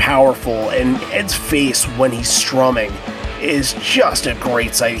just powerful. And Ed's face when he's strumming is just a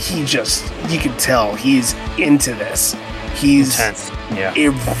great sight. You can tell he's into this. He's intense.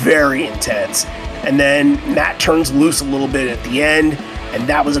 Yeah. Very intense. And then Matt turns loose a little bit at the end, and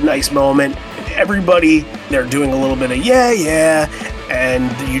that was a nice moment. Everybody, they're doing a little bit of yeah,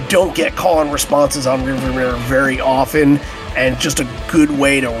 and you don't get call-and responses on Rearview Mirror very often, and just a good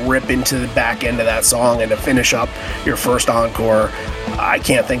way to rip into the back end of that song and to finish up your first encore. I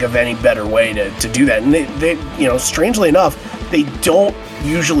can't think of any better way to do that. And they strangely enough, they don't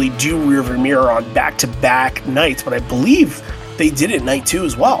usually do Rearview Mirror on back-to-back nights, but I believe they did it night 2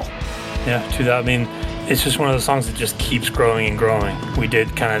 as well. Yeah, it's just one of those songs that just keeps growing and growing. We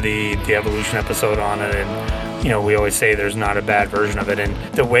did kind of the Evolution episode on it, and we always say there's not a bad version of it, and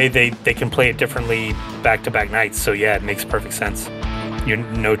the way they can play it differently back-to-back nights, so yeah, it makes perfect sense.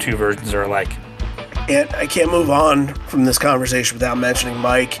 No two versions are alike. And I can't move on from this conversation without mentioning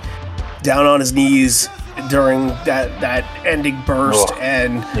Mike down on his knees during that ending burst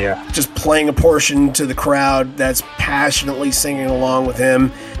and just playing a portion to the crowd that's passionately singing along with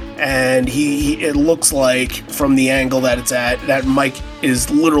him. And it looks like from the angle that it's at, that Mike is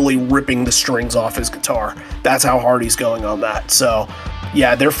literally ripping the strings off his guitar. That's how hard he's going on that. So,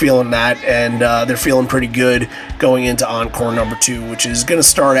 yeah, they're feeling that, and they're feeling pretty good going into encore number 2, which is going to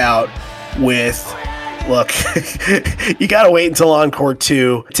start out with, look, you got to wait until encore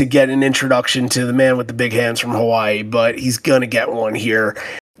 2 to get an introduction to the man with the big hands from Hawaii, but he's going to get one here.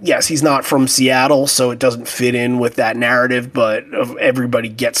 Yes, he's not from Seattle, so it doesn't fit in with that narrative, but everybody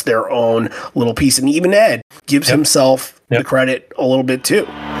gets their own little piece. And even Ed gives himself the credit a little bit, too.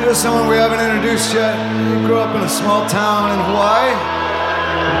 Here's someone we haven't introduced yet. He grew up in a small town in Hawaii.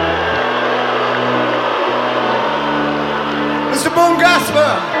 Mr. Boone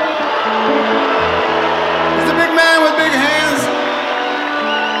Gasper. He's a big man with big hands,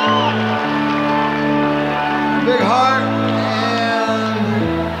 big heart.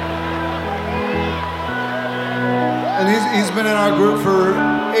 And he's been in our group for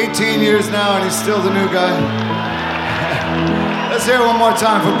 18 years now, and he's still the new guy. Let's hear it one more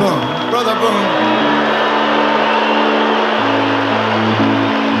time for Boone. Brother Boone.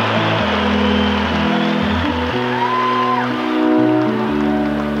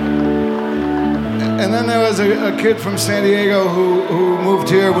 And then there was a kid from San Diego who moved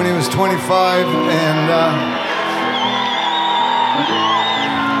here when he was 25, and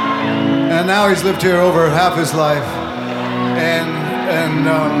now he's lived here over half his life. And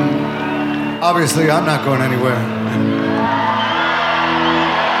obviously I'm not going anywhere.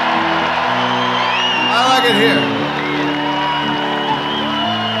 I like it here.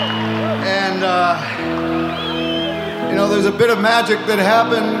 And there's a bit of magic that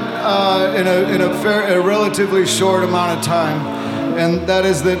happened in a relatively short amount of time, and that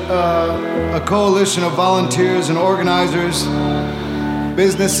is that a coalition of volunteers and organizers,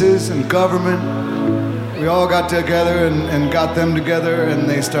 businesses and government, we all got together and got them together, and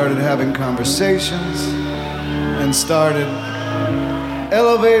they started having conversations and started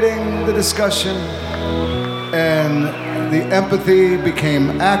elevating the discussion, and the empathy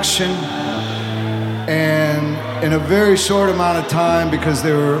became action. And in a very short amount of time, because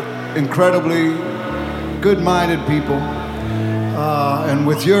they were incredibly good-minded people, and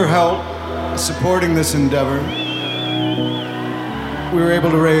with your help supporting this endeavor, we were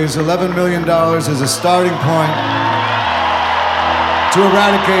able to raise $11 million as a starting point to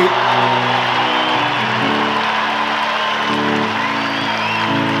eradicate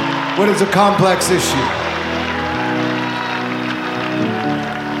what is a complex issue.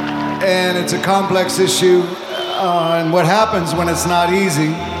 And it's a complex issue, and what happens when it's not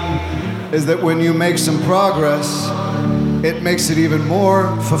easy is that when you make some progress, it makes it even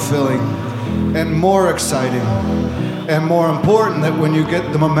more fulfilling and more exciting. And more important, that when you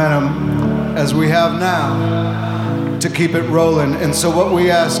get the momentum, as we have now, to keep it rolling. And so what we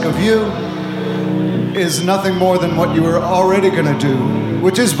ask of you is nothing more than what you were already going to do,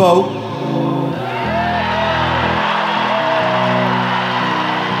 which is vote.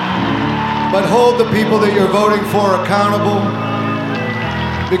 but hold the people that you're voting for accountable,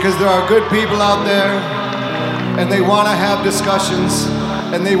 because there are good people out there and they want to have discussions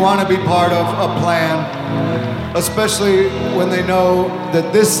and they want to be part of a plan, especially when they know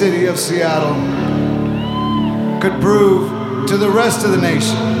that this city of Seattle could prove to the rest of the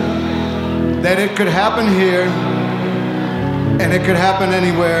nation that it could happen here and it could happen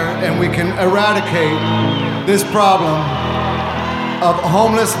anywhere, and we can eradicate this problem of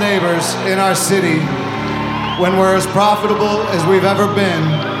homeless neighbors in our city when we're as profitable as we've ever been.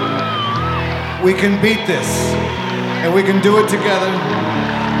 We can beat this, and we can do it together,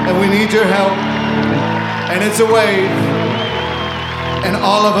 and we need your help, and it's a wave, and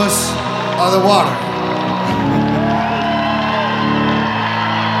all of us are the water.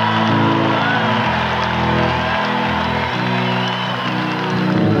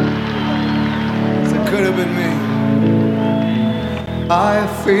 It could have been me. I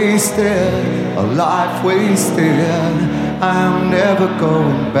faced it, a life wasted. I'm never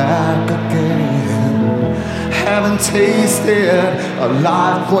going back again. Haven't tasted a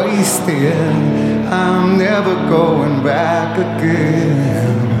life wasted. I'm never going back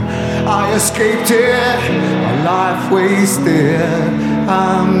again. I escaped it, a life wasted.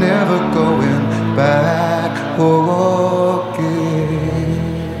 I'm never going back again.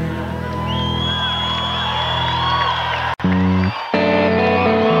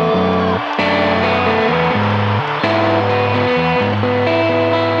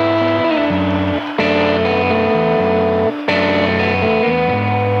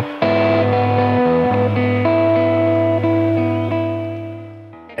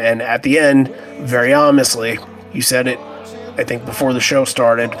 And at the end, very ominously, you said it, I think before the show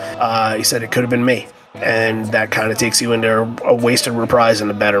started, you said it could have been me. And that kind of takes you into a wasted reprise in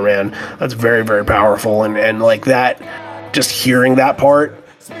the Better Man. That's very, very powerful. And like that, just hearing that part,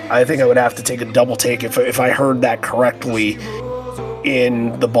 I think I would have to take a double take if I heard that correctly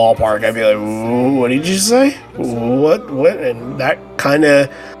in the ballpark. I'd be like, what did you say? What? And that kind of,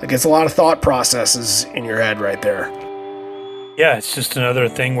 like, it's a lot of thought processes in your head right there. Yeah, it's just another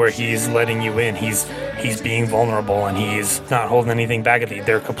thing where he's letting you in. He's being vulnerable, and he's not holding anything back at you.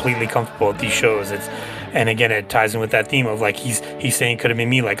 They're completely comfortable at these shows. And again, it ties in with that theme of, like, he's saying could have been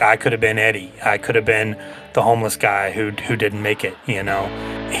me. Like, I could have been Eddie. I could have been the homeless guy who didn't make it, you know.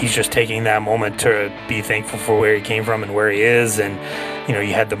 He's just taking that moment to be thankful for where he came from and where he is. And, you know,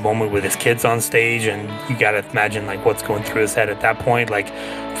 you had the moment with his kids on stage, and you got to imagine, like, what's going through his head at that point. Like,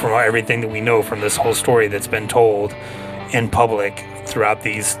 from everything that we know from this whole story that's been told in public throughout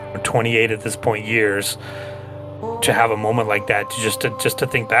these 28 at this point years, to have a moment like that, just to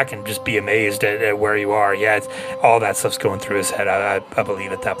think back and just be amazed at where you are. Yeah, all that stuff's going through his head, I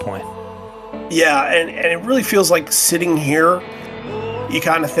believe, at that point. Yeah, and it really feels like sitting here, you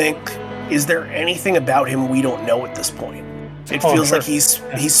kind of think, is there anything about him we don't know at this point? It feels like he's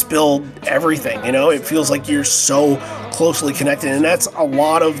spilled everything, you know? It feels like you're so closely connected, and that's a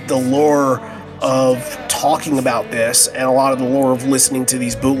lot of the lore of talking about this, and a lot of the lore of listening to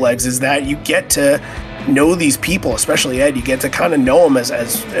these bootlegs, is that you get to know these people, especially Ed. You get to kind of know them as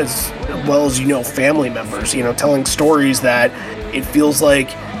well as, you know, family members, you know, telling stories that it feels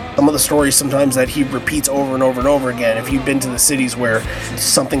like some of the stories sometimes that he repeats over and over and over again. If you've been to the cities where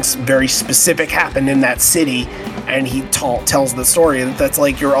something very specific happened in that city, and he tells the story, that's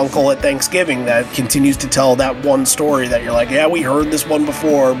like your uncle at Thanksgiving that continues to tell that one story that you're like, yeah, we heard this one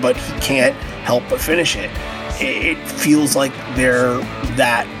before, but he can't help but finish it. It feels like they're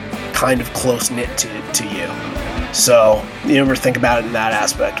that kind of close-knit to you. So you never think about it in that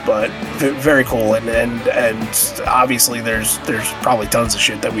aspect, but very cool. And obviously there's probably tons of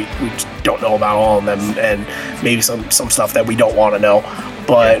shit that we don't know about all of them, and maybe some stuff that we don't want to know.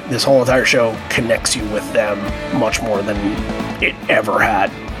 But this whole entire show connects you with them much more than it ever had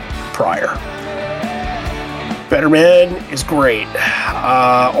prior. Better Man is great.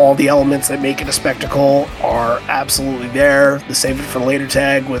 All the elements that make it a spectacle are absolutely there. The Save It for Later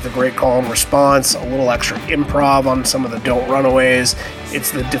tag with a great call and response, a little extra improv on some of the Don't Runaways. It's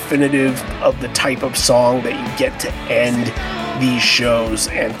the definitive of the type of song that you get to end these shows.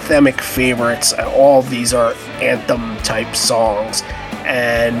 Anthemic favorites, and all of these are anthem type songs.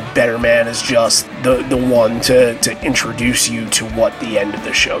 And Better Man is just the one to introduce you to what the end of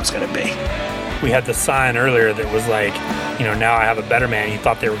the show is going to be. We had the sign earlier that was like, you know, now I have a Better Man. You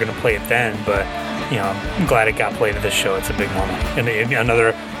thought they were going to play it then, but, you know, I'm glad it got played at this show. It's a big moment. And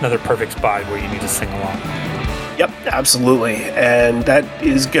another perfect spot where you need to sing along. Yep, absolutely. And that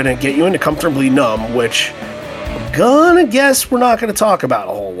is going to get you into Comfortably Numb, which I'm going to guess we're not going to talk about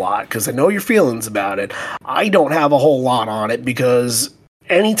a whole lot, because I know your feelings about it. I don't have a whole lot on it because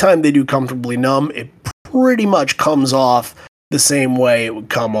anytime they do Comfortably Numb, it pretty much comes off the same way it would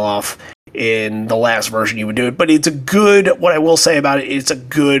come off in the last version you would do it. But it's a good, what I will say about it, it's a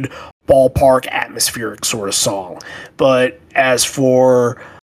good ballpark atmospheric sort of song. But as for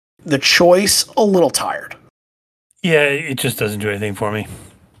the choice, a little tired. Yeah, it just doesn't do anything for me.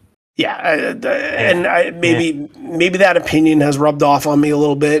 Yeah, and maybe that opinion has rubbed off on me a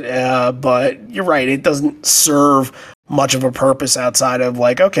little bit, but you're right. It doesn't serve much of a purpose outside of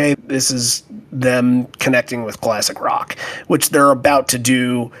like, okay, this is them connecting with classic rock, which they're about to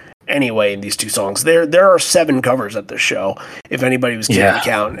do anyway in these two songs. There are 7 covers at this show, if anybody was keeping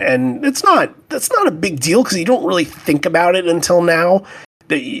count, and that's not a big deal because you don't really think about it until now.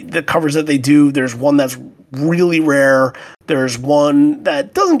 The covers that they do, there's one that's really rare. There's one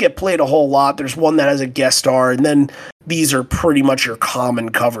that doesn't get played a whole lot. There's one that has a guest star, and then these are pretty much your common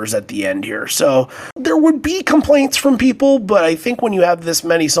covers at the end here. So there would be complaints from people, but I think when you have this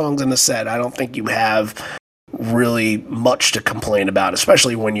many songs in the set, I don't think you have really much to complain about,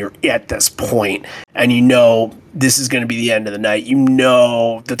 especially when you're at this point and you know this is going to be the end of the night. You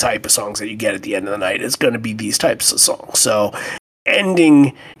know the type of songs that you get at the end of the night is going to be these types of songs. So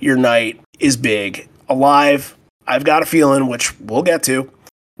ending your night is big. Alive, I've Got a Feeling, which we'll get to.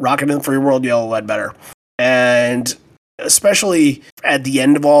 Rockin' in the Free World, Yellow Ledbetter. And especially at the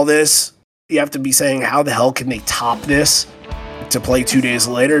end of all this, you have to be saying, how the hell can they top this to play 2 days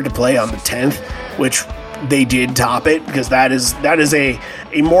later, to play on the 10th, which they did top it, because that is a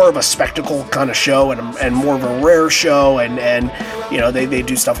more of a spectacle kind of show and more of a rare show, and you know they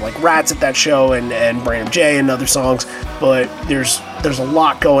do stuff like Rats at that show and Brandon J and other songs, but there's a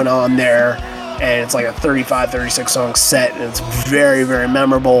lot going on there, and it's like a 35-36 song set, and it's very, very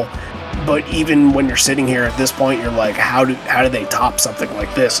memorable. But even when you're sitting here at this point, you're like, how do they top something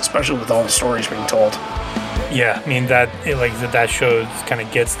like this, especially with all the stories being told? Yeah, I mean that show kind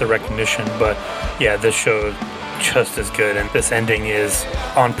of gets the recognition, but yeah, this show just as good. And this ending is,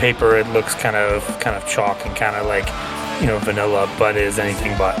 on paper, it looks kind of chalk and kind of like, you know, vanilla, but is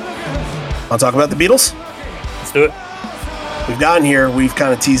anything but. I'll talk about the Beatles. Let's do it. We've gotten here. We've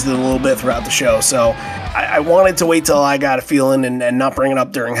kind of teased it a little bit throughout the show, so I wanted to wait till I Got a Feeling and not bring it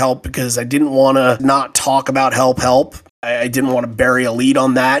up during Help, because I didn't want to not talk about Help. I didn't want to bury a lead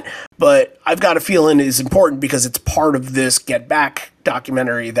on that, but I've Got a Feeling is important because it's part of this Get Back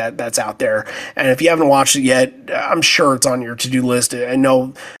documentary that's out there. And if you haven't watched it yet, I'm sure it's on your to-do list. I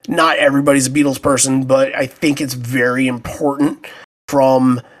know not everybody's a Beatles person, but I think it's very important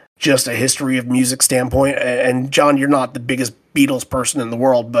from just a history of music standpoint. And John, you're not the biggest Beatles person in the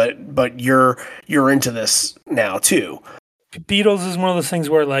world, but you're into this now too. Beatles is one of those things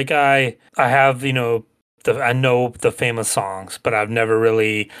where like I have, you know, I know the famous songs, but I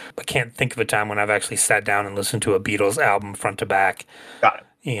can't think of a time when I've actually sat down and listened to a Beatles album front to back. Got it.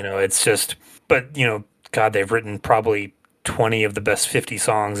 You know, it's just, but you know, God, they've written probably 20 of the best 50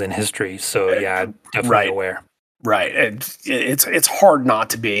 songs in history. So yeah, definitely aware. Right. It's hard not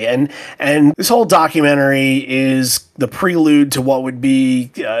to be. And this whole documentary is the prelude to what would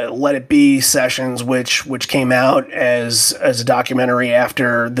be Let It Be sessions, which came out as a documentary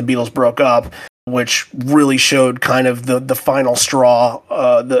after the Beatles broke up, which really showed kind of the final straw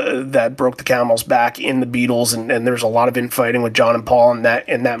that broke the camel's back in the Beatles. And there's a lot of infighting with John and Paul in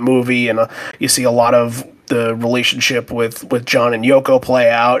that movie. And you see a lot of the relationship with John and Yoko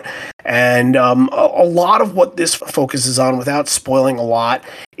play out. And a lot of what this focuses on, without spoiling a lot,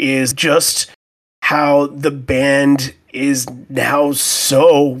 is just how the band is now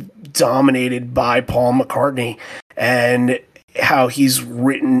so dominated by Paul McCartney and how he's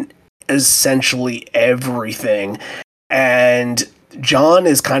written essentially everything. And John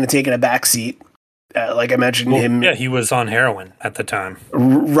is kind of taking a backseat. Like I mentioned, him. Yeah, he was on heroin at the time.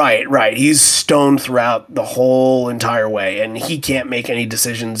 Right. He's stoned throughout the whole entire way, and he can't make any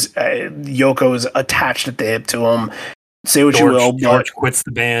decisions. Yoko is attached at the hip to him. Say what you will. George quits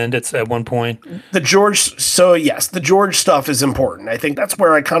the band. It's at one point. The George stuff is important. I think that's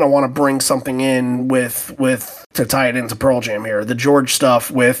where I kind of want to bring something in with to tie it into Pearl Jam here. The George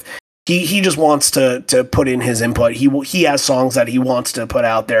stuff with. He just wants to put in his input. He has songs that he wants to put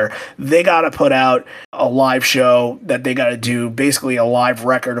out there. They got to put out a live show that they got to do, basically a live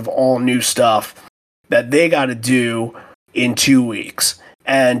record of all new stuff that they got to do in 2 weeks.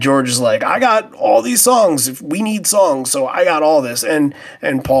 And George is like, I got all these songs. If we need songs, so I got all this. And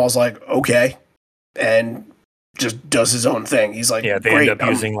Paul's like, okay. And just does his own thing. He's like, yeah, they great, end up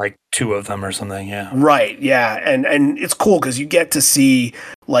using like 2 of them or something. Yeah. Right. Yeah. And it's cool because you get to see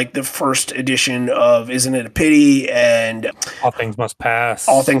like the first edition of Isn't It a Pity and All Things Must Pass.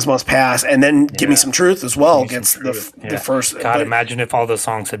 All Things Must Pass. And then Give Me Some Truth as well against the first. God, imagine if all those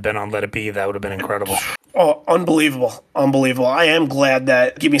songs had been on Let It Be. That would have been incredible. Oh, unbelievable. Unbelievable. I am glad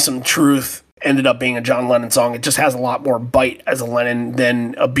that Give Me Some Truth ended up being a John Lennon song. It just has a lot more bite as a Lennon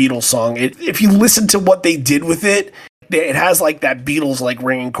than a Beatles song. If you listen to what they did with it, it has like that Beatles like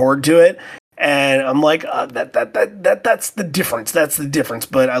ringing chord to it, and I'm like, that's the difference. That's the difference.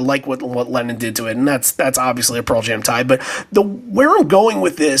 But I like what Lennon did to it, and that's obviously a Pearl Jam tie. But where I'm going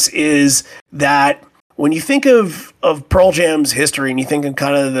with this is that when you think of Pearl Jam's history and you think of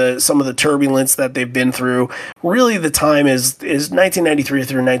kind of some of the turbulence that they've been through, really the time is 1993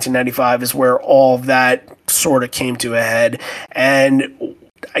 through 1995 is where all of that sort of came to a head. And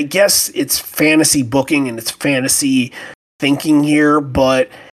I guess it's fantasy booking and it's fantasy thinking here, but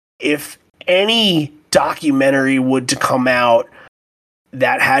if any documentary would to come out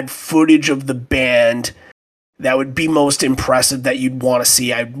that had footage of the band that would be most impressive that you'd want to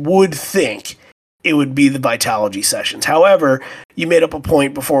see, I would think it would be the Vitalogy sessions. However, you made up a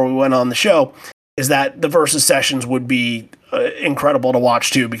point before we went on the show, is that the Versus sessions would be incredible to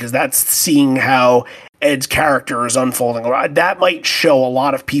watch too, because that's seeing how Ed's character is unfolding. That might show a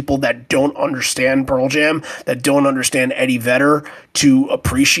lot of people that don't understand Pearl Jam, that don't understand Eddie Vedder, to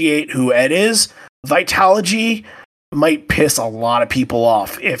appreciate who Ed is. Vitalogy might piss a lot of people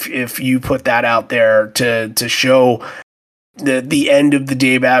off if you put that out there to show the end of the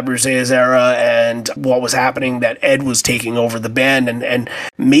Dave Abbruzzese era and what was happening, that Ed was taking over the band, and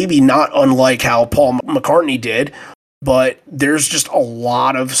maybe not unlike how Paul McCartney did, but there's just a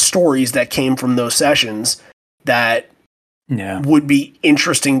lot of stories that came from those sessions that would be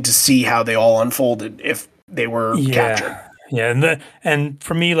interesting to see how they all unfolded if they were captured. Yeah, and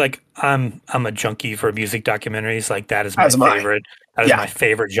for me, like I'm a junkie for music documentaries. Like that is my favorite. That is my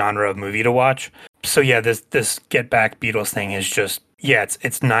favorite genre of movie to watch. So yeah, this Get Back Beatles thing is just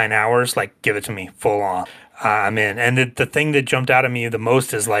it's 9 hours. Like give it to me full on. I'm in. And the thing that jumped out at me the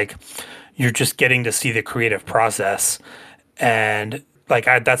most is like you're just getting to see the creative process, and like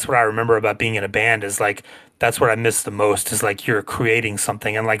that's what I remember about being in a band is like. That's what I miss the most is like you're creating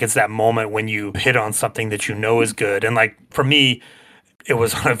something, and like it's that moment when you hit on something that you know is good. And like for me, it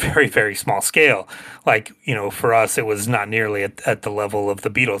was on a very, very small scale. Like, you know, for us, it was not nearly at the level of the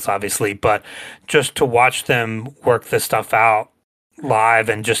Beatles, obviously, but just to watch them work this stuff out live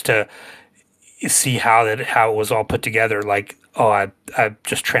and just to see how it was all put together, like, I'm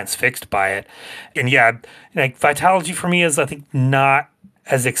just transfixed by it. And yeah, like Vitalogy for me is, I think, not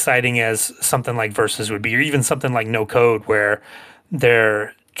as exciting as something like Versus would be, or even something like No Code, where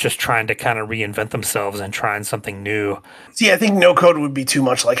they're just trying to kind of reinvent themselves and trying something new. See, I think No Code would be too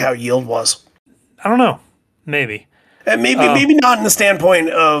much like how Yield was. I don't know. Maybe. And maybe not in the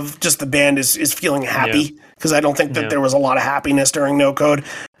standpoint of just the band is feeling happy, because I don't think that there was a lot of happiness during No Code.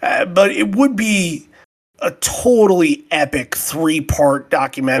 But it would be a totally epic 3-part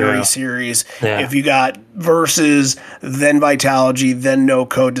documentary series if you got Versus, then Vitalogy, then No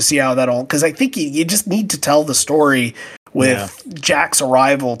Code, to see how that all... Because I think you just need to tell the story with Jack's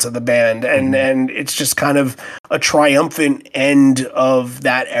arrival to the band, and it's just kind of a triumphant end of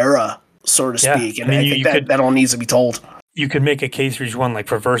that era, so to speak. And I think that all needs to be told. You could make a case for each one, like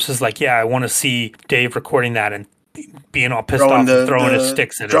for Versus, like, I want to see Dave recording that and being all pissed off and throwing his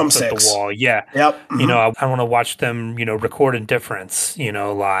sticks at the wall. Yeah. Yep. Mm-hmm. You know, I want to watch them, record Indifference,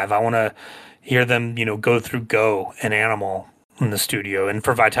 live. I want to hear them, go through Go and Animal in the studio. And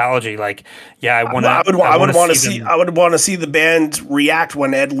for Vitalogy, like, I would want to see the band react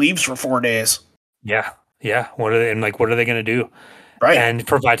when Ed leaves for 4 days. Yeah. Yeah. What are they going to do? Right. And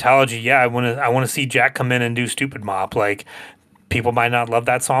for Vitalogy, I want to see Jack come in and do Stupid Mop. Like, people might not love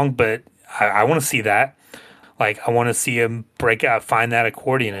that song, but I want to see that. Like, I want to see him break out, find that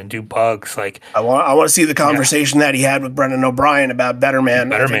accordion, and do Bugs. Like, I want to see the conversation that he had with Brendan O'Brien about Better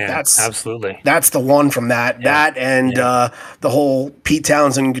Man. Absolutely. That's the one from that. Yeah. That and the whole Pete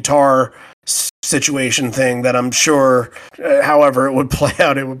Townsend guitar situation thing that I'm sure, however it would play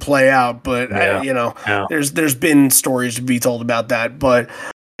out. But there's been stories to be told about that. But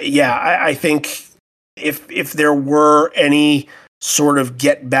I think if there were any sort of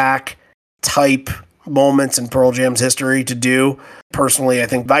get back type moments in Pearl Jam's history to do, personally, I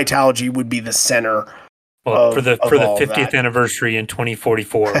think Vitalogy would be the center. Well, for the 50th anniversary in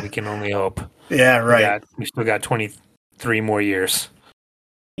 2044, we can only hope. Yeah, right. We still got 23 more years.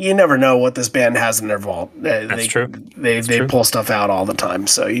 you never know what this band has in their vault. That's true. They pull stuff out all the time,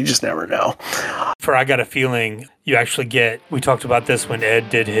 so you just never know. For I Got a Feeling, you actually get, we talked about this when Ed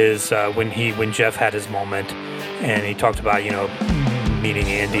did his, when Jeff had his moment, and he talked about, meeting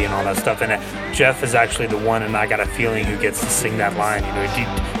Andy and all that stuff. And Jeff is actually the one, and I Got a Feeling, who gets to sing that line.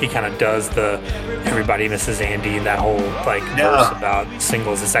 He kind of does the Everybody Misses Andy, that whole verse about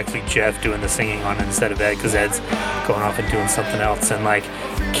singles. It's actually Jeff doing the singing on it instead of Ed, because Ed's going off and doing something else. And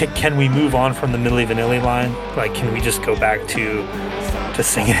can we move on from the Milli Vanilli line? Can we just go back to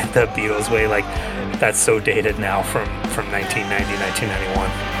singing it the Beatles way? That's so dated now from 1990, 1991.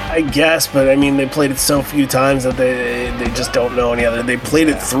 I guess, but I mean, they played it so few times that they just don't know any other. They played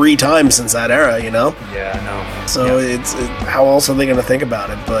it 3 times since that era, Yeah, I know. So it's how else are they going to think about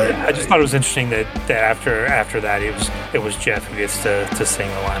it? But I just thought it was interesting that after that it was Jeff who gets to sing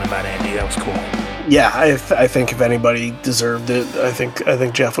the line about Andy. That was cool. Yeah, I think if anybody deserved it, I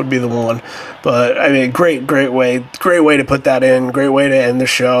think Jeff would be the one. But I mean, great way to put that in. Great way to end the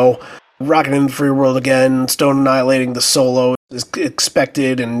show. Rocking in the Free World again. Stone annihilating the solo is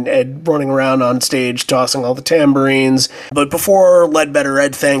expected, and Ed running around on stage tossing all the tambourines. But before Ledbetter,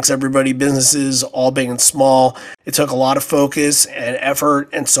 Ed thanks everybody, businesses, all big and small. It took a lot of focus and effort,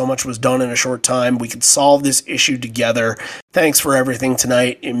 and so much was done in a short time. We could solve this issue together. Thanks for everything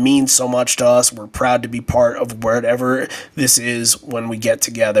tonight. It means so much to us. We're proud to be part of whatever this is when we get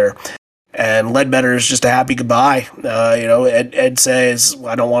together. And Ledbetter is just a happy goodbye. Ed says,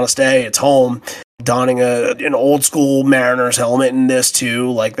 I don't want to stay. It's home. Donning an old school Mariners helmet in this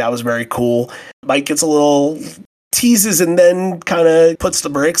too. That was very cool. Mike gets a little teases and then kind of puts the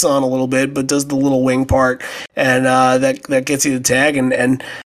brakes on a little bit, but does the little wing part. And that gets you the tag. And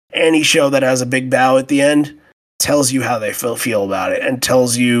any show that has a big bow at the end tells you how they feel about it, and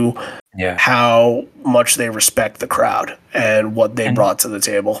tells you how much they respect the crowd and what they brought to the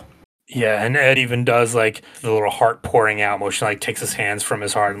table. Yeah, and Ed even does the little heart pouring out motion, takes his hands from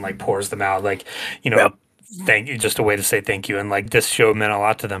his heart and pours them out, thank you, just a way to say thank you. And this show meant a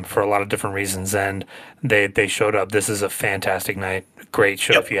lot to them for a lot of different reasons, and they showed up. This is a fantastic night, great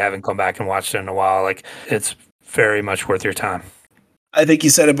show. If you haven't come back and watched it in a while, it's very much worth your time. I think you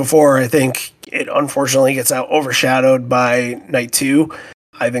said it before. I think it unfortunately gets overshadowed by night 2.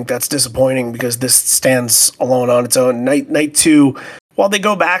 I think that's disappointing because this stands alone on its own. Night 2. While they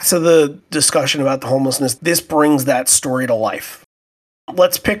go back to the discussion about the homelessness, this brings that story to life.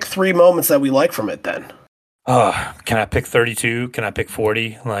 Let's pick 3 moments that we like from it then. Can I pick 32? Can I pick 40?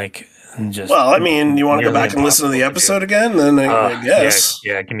 You want to go back and listen to the episode again? Then I guess.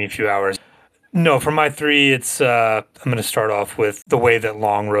 Yeah, give me a few hours. No, for my 3, it's I'm going to start off with the way that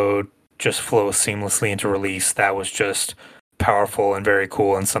Long Road just flows seamlessly into Release. That was just powerful and very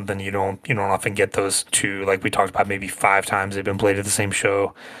cool, and something you don't often get those 2, we talked about, maybe 5 times they've been played at the same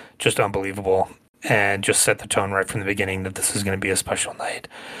show. Just unbelievable, and just set the tone right from the beginning that this is going to be a special night.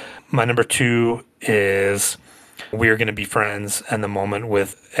 My number 2 is We're Gonna Be Friends, and the moment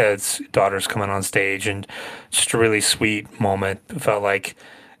with Ed's daughters coming on stage, and just a really sweet moment. It felt like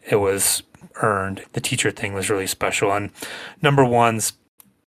it was earned. The teacher thing was really special. And number 1's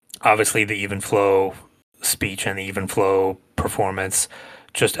obviously the Even Flow speech and the Even Flow performance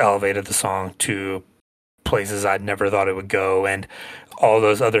just elevated the song to places I'd never thought it would go. And all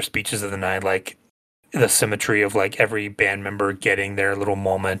those other speeches of the night, the symmetry of every band member getting their little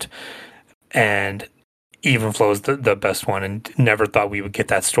moment, and Even Flow is the best one, and never thought we would get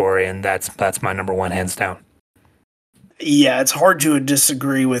that story. And that's my number 1, hands down. Yeah, it's hard to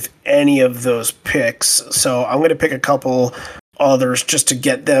disagree with any of those picks. So I'm going to pick a couple others just to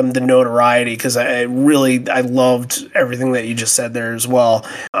get them the notoriety, because I loved everything that you just said there as well.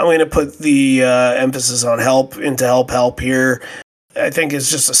 I'm going to put the emphasis on Help into Help here. I think it's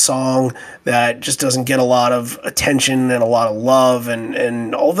just a song that just doesn't get a lot of attention and a lot of love.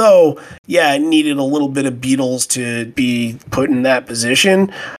 And although, it needed a little bit of Beatles to be put in that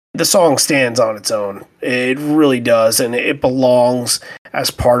position, the song stands on its own. It really does, and it belongs as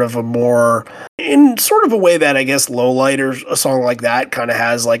part of a more, in sort of a way that I guess Lowlight or a song like that kind of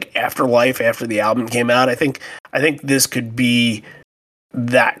has afterlife after the album came out. I think this could be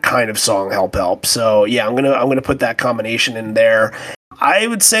that kind of song, Help. So yeah, I'm gonna put that combination in there. I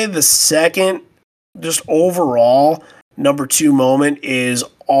would say the second, just overall, number 2 moment is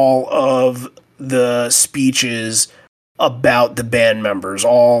all of the speeches about the band members,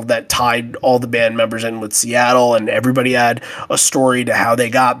 all that tied all the band members in with Seattle, and everybody had a story to how they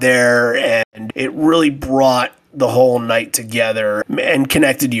got there, and it really brought the whole night together and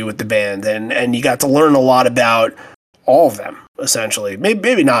connected you with the band, and you got to learn a lot about all of them, essentially.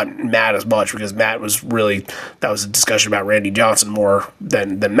 Maybe not Matt as much, because Matt was really, that was a discussion about Randy Johnson more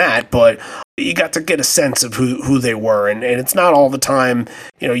than Matt, but you got to get a sense of who they were, and it's not all the time.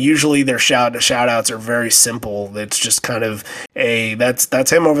 Usually their shout outs are very simple. It's just kind of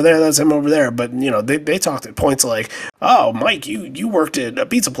that's him over there, that's him over there. But they talked at points like, oh, Mike, you worked at a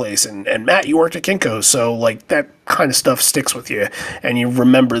pizza place, and Matt, you worked at Kinko's, so like that kind of stuff sticks with you, and you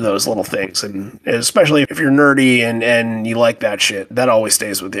remember those little things, and especially if you're nerdy and you like that shit, that always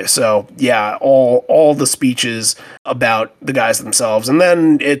stays with you. So yeah, all the speeches about the guys themselves, and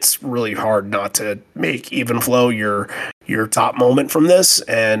then it's really hard not to make Even Flow your top moment from this,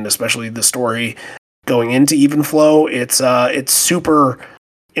 and especially the story going into Even Flow. It's super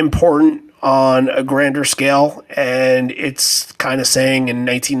important on a grander scale, and it's kind of saying in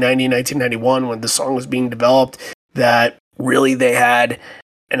 1990, 1991, when the song was being developed, that really they had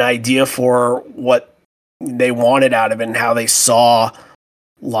an idea for what they wanted out of it and how they saw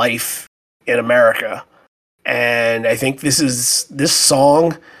life in America. And I think this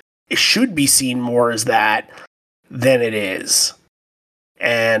song, it should be seen more as that than it is.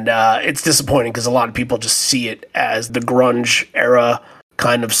 And it's disappointing because a lot of people just see it as the grunge era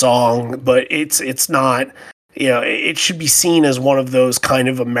kind of song, but it's not. It should be seen as one of those kind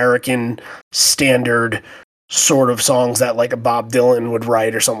of American standard sort of songs that like a Bob Dylan would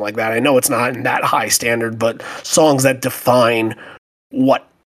write or something like that. I know it's not in that high standard, but songs that define what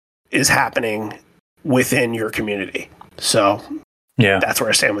is happening within your community. So yeah, that's where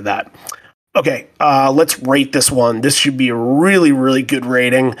I stand with that. Okay, let's rate this one. This should be a really, really good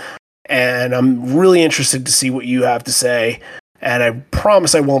rating, and I'm really interested to see what you have to say. And I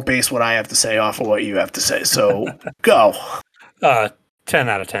promise I won't base what I have to say off of what you have to say. So go. 10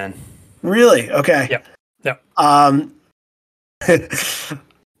 out of 10. Really? Okay. Yep. I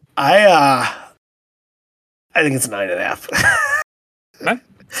think it's 9.5. Okay,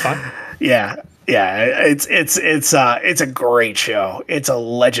 fine. Yeah. It's a great show. It's a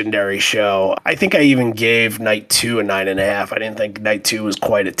legendary show. I think I even gave Night 2 a 9.5. I didn't think Night 2 was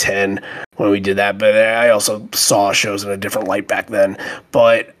quite a 10 when we did that, but I also saw shows in a different light back then.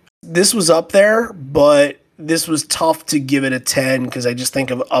 But this was up there, but this was tough to give it a 10 because I just think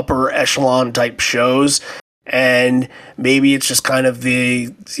of upper echelon type shows. And maybe it's just kind of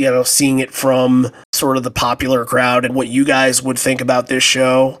the, seeing it from sort of the popular crowd and what you guys would think about this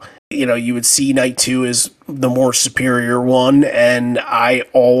show. You would see Night 2 as the more superior one, and I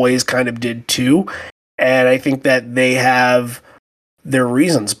always kind of did too. And I think that they have their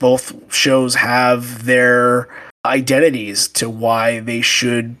reasons. Both shows have their identities to why they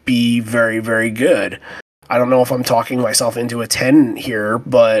should be very, very good. I don't know if I'm talking myself into a 10 here,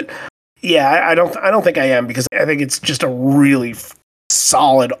 but yeah, I don't think I am, because I think it's just a really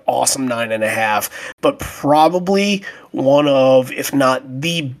solid, awesome 9.5, but probably one of, if not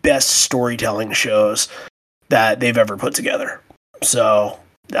the best storytelling shows that they've ever put together. So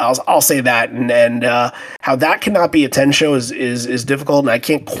I'll say that, and how that cannot be a 10 show is difficult, and I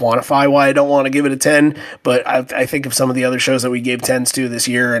can't quantify why I don't want to give it a 10, but I think of some of the other shows that we gave 10s to this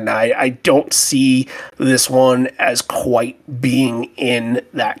year, and I don't see this one as quite being in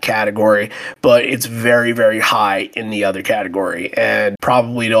that category, but it's very, very high in the other category, and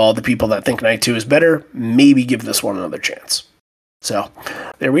probably to all the people that think Night 2 is better, maybe give this one another chance. So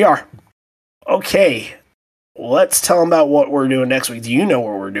there we are. Okay. Let's tell them about what we're doing next week. Do you know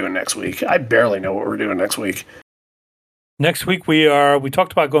what we're doing next week? I barely know what we're doing next week. Next week we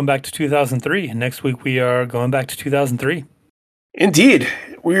talked about going back to 2003, and next week we are going back to 2003. Indeed.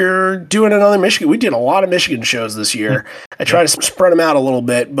 We're doing another Michigan. We did a lot of Michigan shows this year. I tried to spread them out a little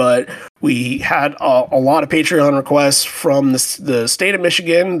bit, but we had a lot of Patreon requests from the state of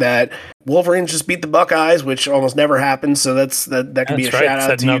Michigan that Wolverines just beat the Buckeyes, which almost never happens. So that could be a shout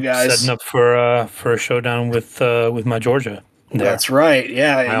out to you guys. Setting up for a showdown with my Georgia. There. That's right.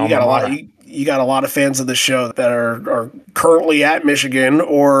 Yeah, you got a lot of fans of the show that are currently at Michigan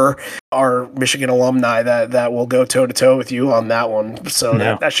or are Michigan alumni that will go toe to toe with you on that one. So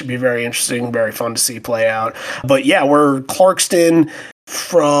that should be very interesting, very fun to see play out. But yeah, we're Clarkston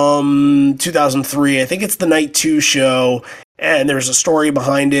from 2003. I think it's the Night 2 show. And there's a story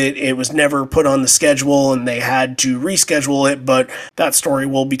behind it. It was never put on the schedule, and they had to reschedule it. But that story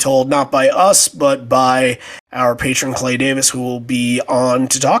will be told not by us, but by our patron Clay Davis, who will be on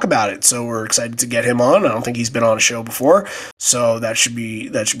to talk about it. So we're excited to get him on. I don't think he's been on a show before, so that should be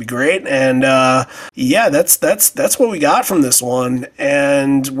great. And yeah, that's what we got from this one.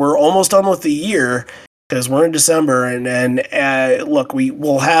 And we're almost done with the year because we're in December. And look, we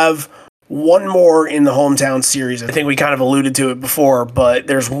will have one more in the hometown series. I think we kind of alluded to it before, but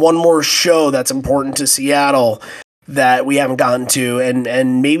there's one more show that's important to Seattle that we haven't gotten to,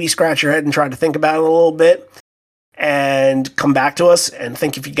 and maybe scratch your head and try to think about it a little bit and come back to us and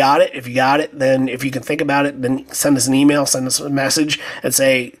think if you got it. If you got it, then if you can think about it, then send us an email, send us a message and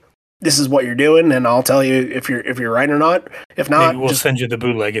say, this is what you're doing, and I'll tell you if you're right or not. If not, maybe we'll send you the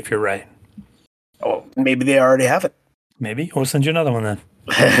bootleg if you're right. Oh, maybe they already have it. Maybe we'll send you another one then.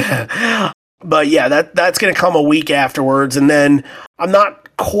 But yeah, that's going to come a week afterwards, and then I'm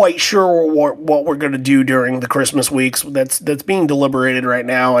not quite sure what we're going to do during the Christmas weeks. That's being deliberated right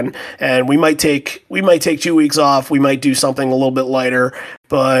now, and we might take 2 weeks off. We might do something a little bit lighter,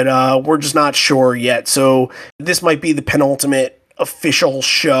 but we're just not sure yet. So this might be the penultimate official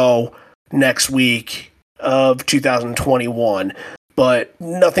show next week of 2021. But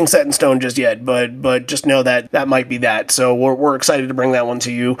nothing set in stone just yet. But just know that might be that. So we're excited to bring that one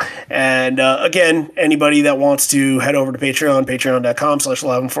to you. And again, anybody that wants to head over to Patreon,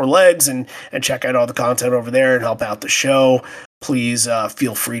 patreon.com/11forlegs and check out all the content over there and help out the show, please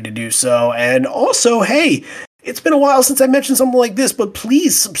feel free to do so. And also, hey, it's been a while since I mentioned something like this, but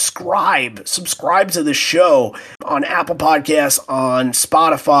please subscribe to the show on Apple Podcasts, on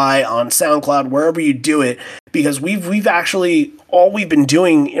Spotify, on SoundCloud, wherever you do it, because we've actually, all we've been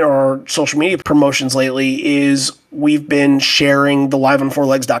doing in our social media promotions lately is we've been sharing the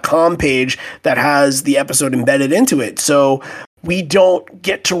liveon4legs.com page that has the episode embedded into it. So we don't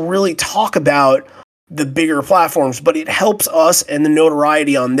get to really talk about the bigger platforms, but it helps us and the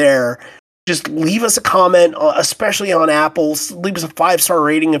notoriety on there. Just leave us a comment, especially on Apple. Leave us a 5-star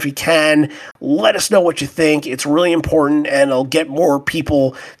rating if you can. Let us know what you think. It's really important, and it'll get more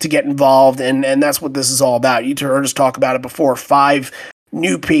people to get involved, and that's what this is all about. You heard us talk about it before. 5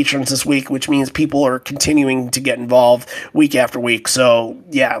 new patrons this week, which means people are continuing to get involved week after week. So,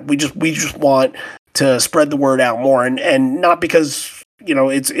 yeah, we just want to spread the word out more, and not because,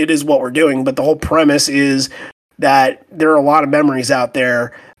 it is what we're doing, but the whole premise is that there are a lot of memories out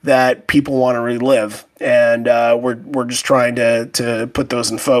there that people want to relive, and we're just trying to put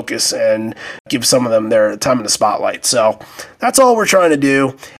those in focus and give some of them their time in the spotlight. So that's all we're trying to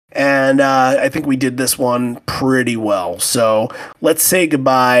do, and I think we did this one pretty well. So let's say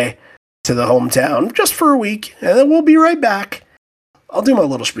goodbye to the hometown just for a week, and then we'll be right back. I'll do my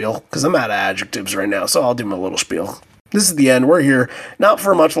little spiel, because I'm out of adjectives right now, so I'll do my little spiel. This is the end. We're here not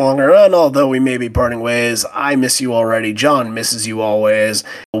for much longer, and although we may be parting ways, I miss you already. John misses you always.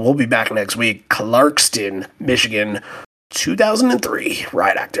 We'll be back next week. Clarkston, Michigan, 2003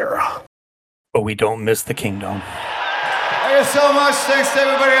 Riot Act era. But we don't miss the kingdom. Thank you so much. Thanks to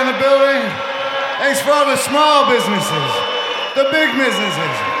everybody in the building. Thanks for all the small businesses, the big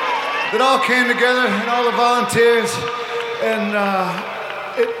businesses that all came together, and all the volunteers. And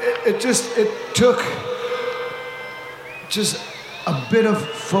it took just a bit of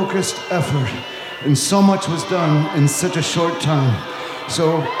focused effort, and so much was done in such a short time.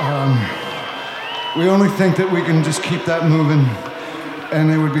 So we only think that we can just keep that moving, and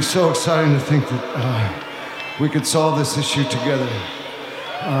it would be so exciting to think that we could solve this issue together.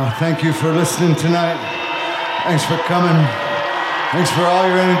 Thank you for listening tonight. Thanks for coming. Thanks for all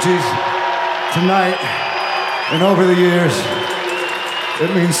your energies tonight and over the years.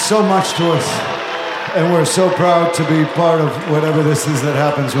 It means so much to us. And we're so proud to be part of whatever this is that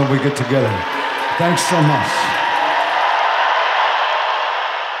happens when we get together. Thanks so much.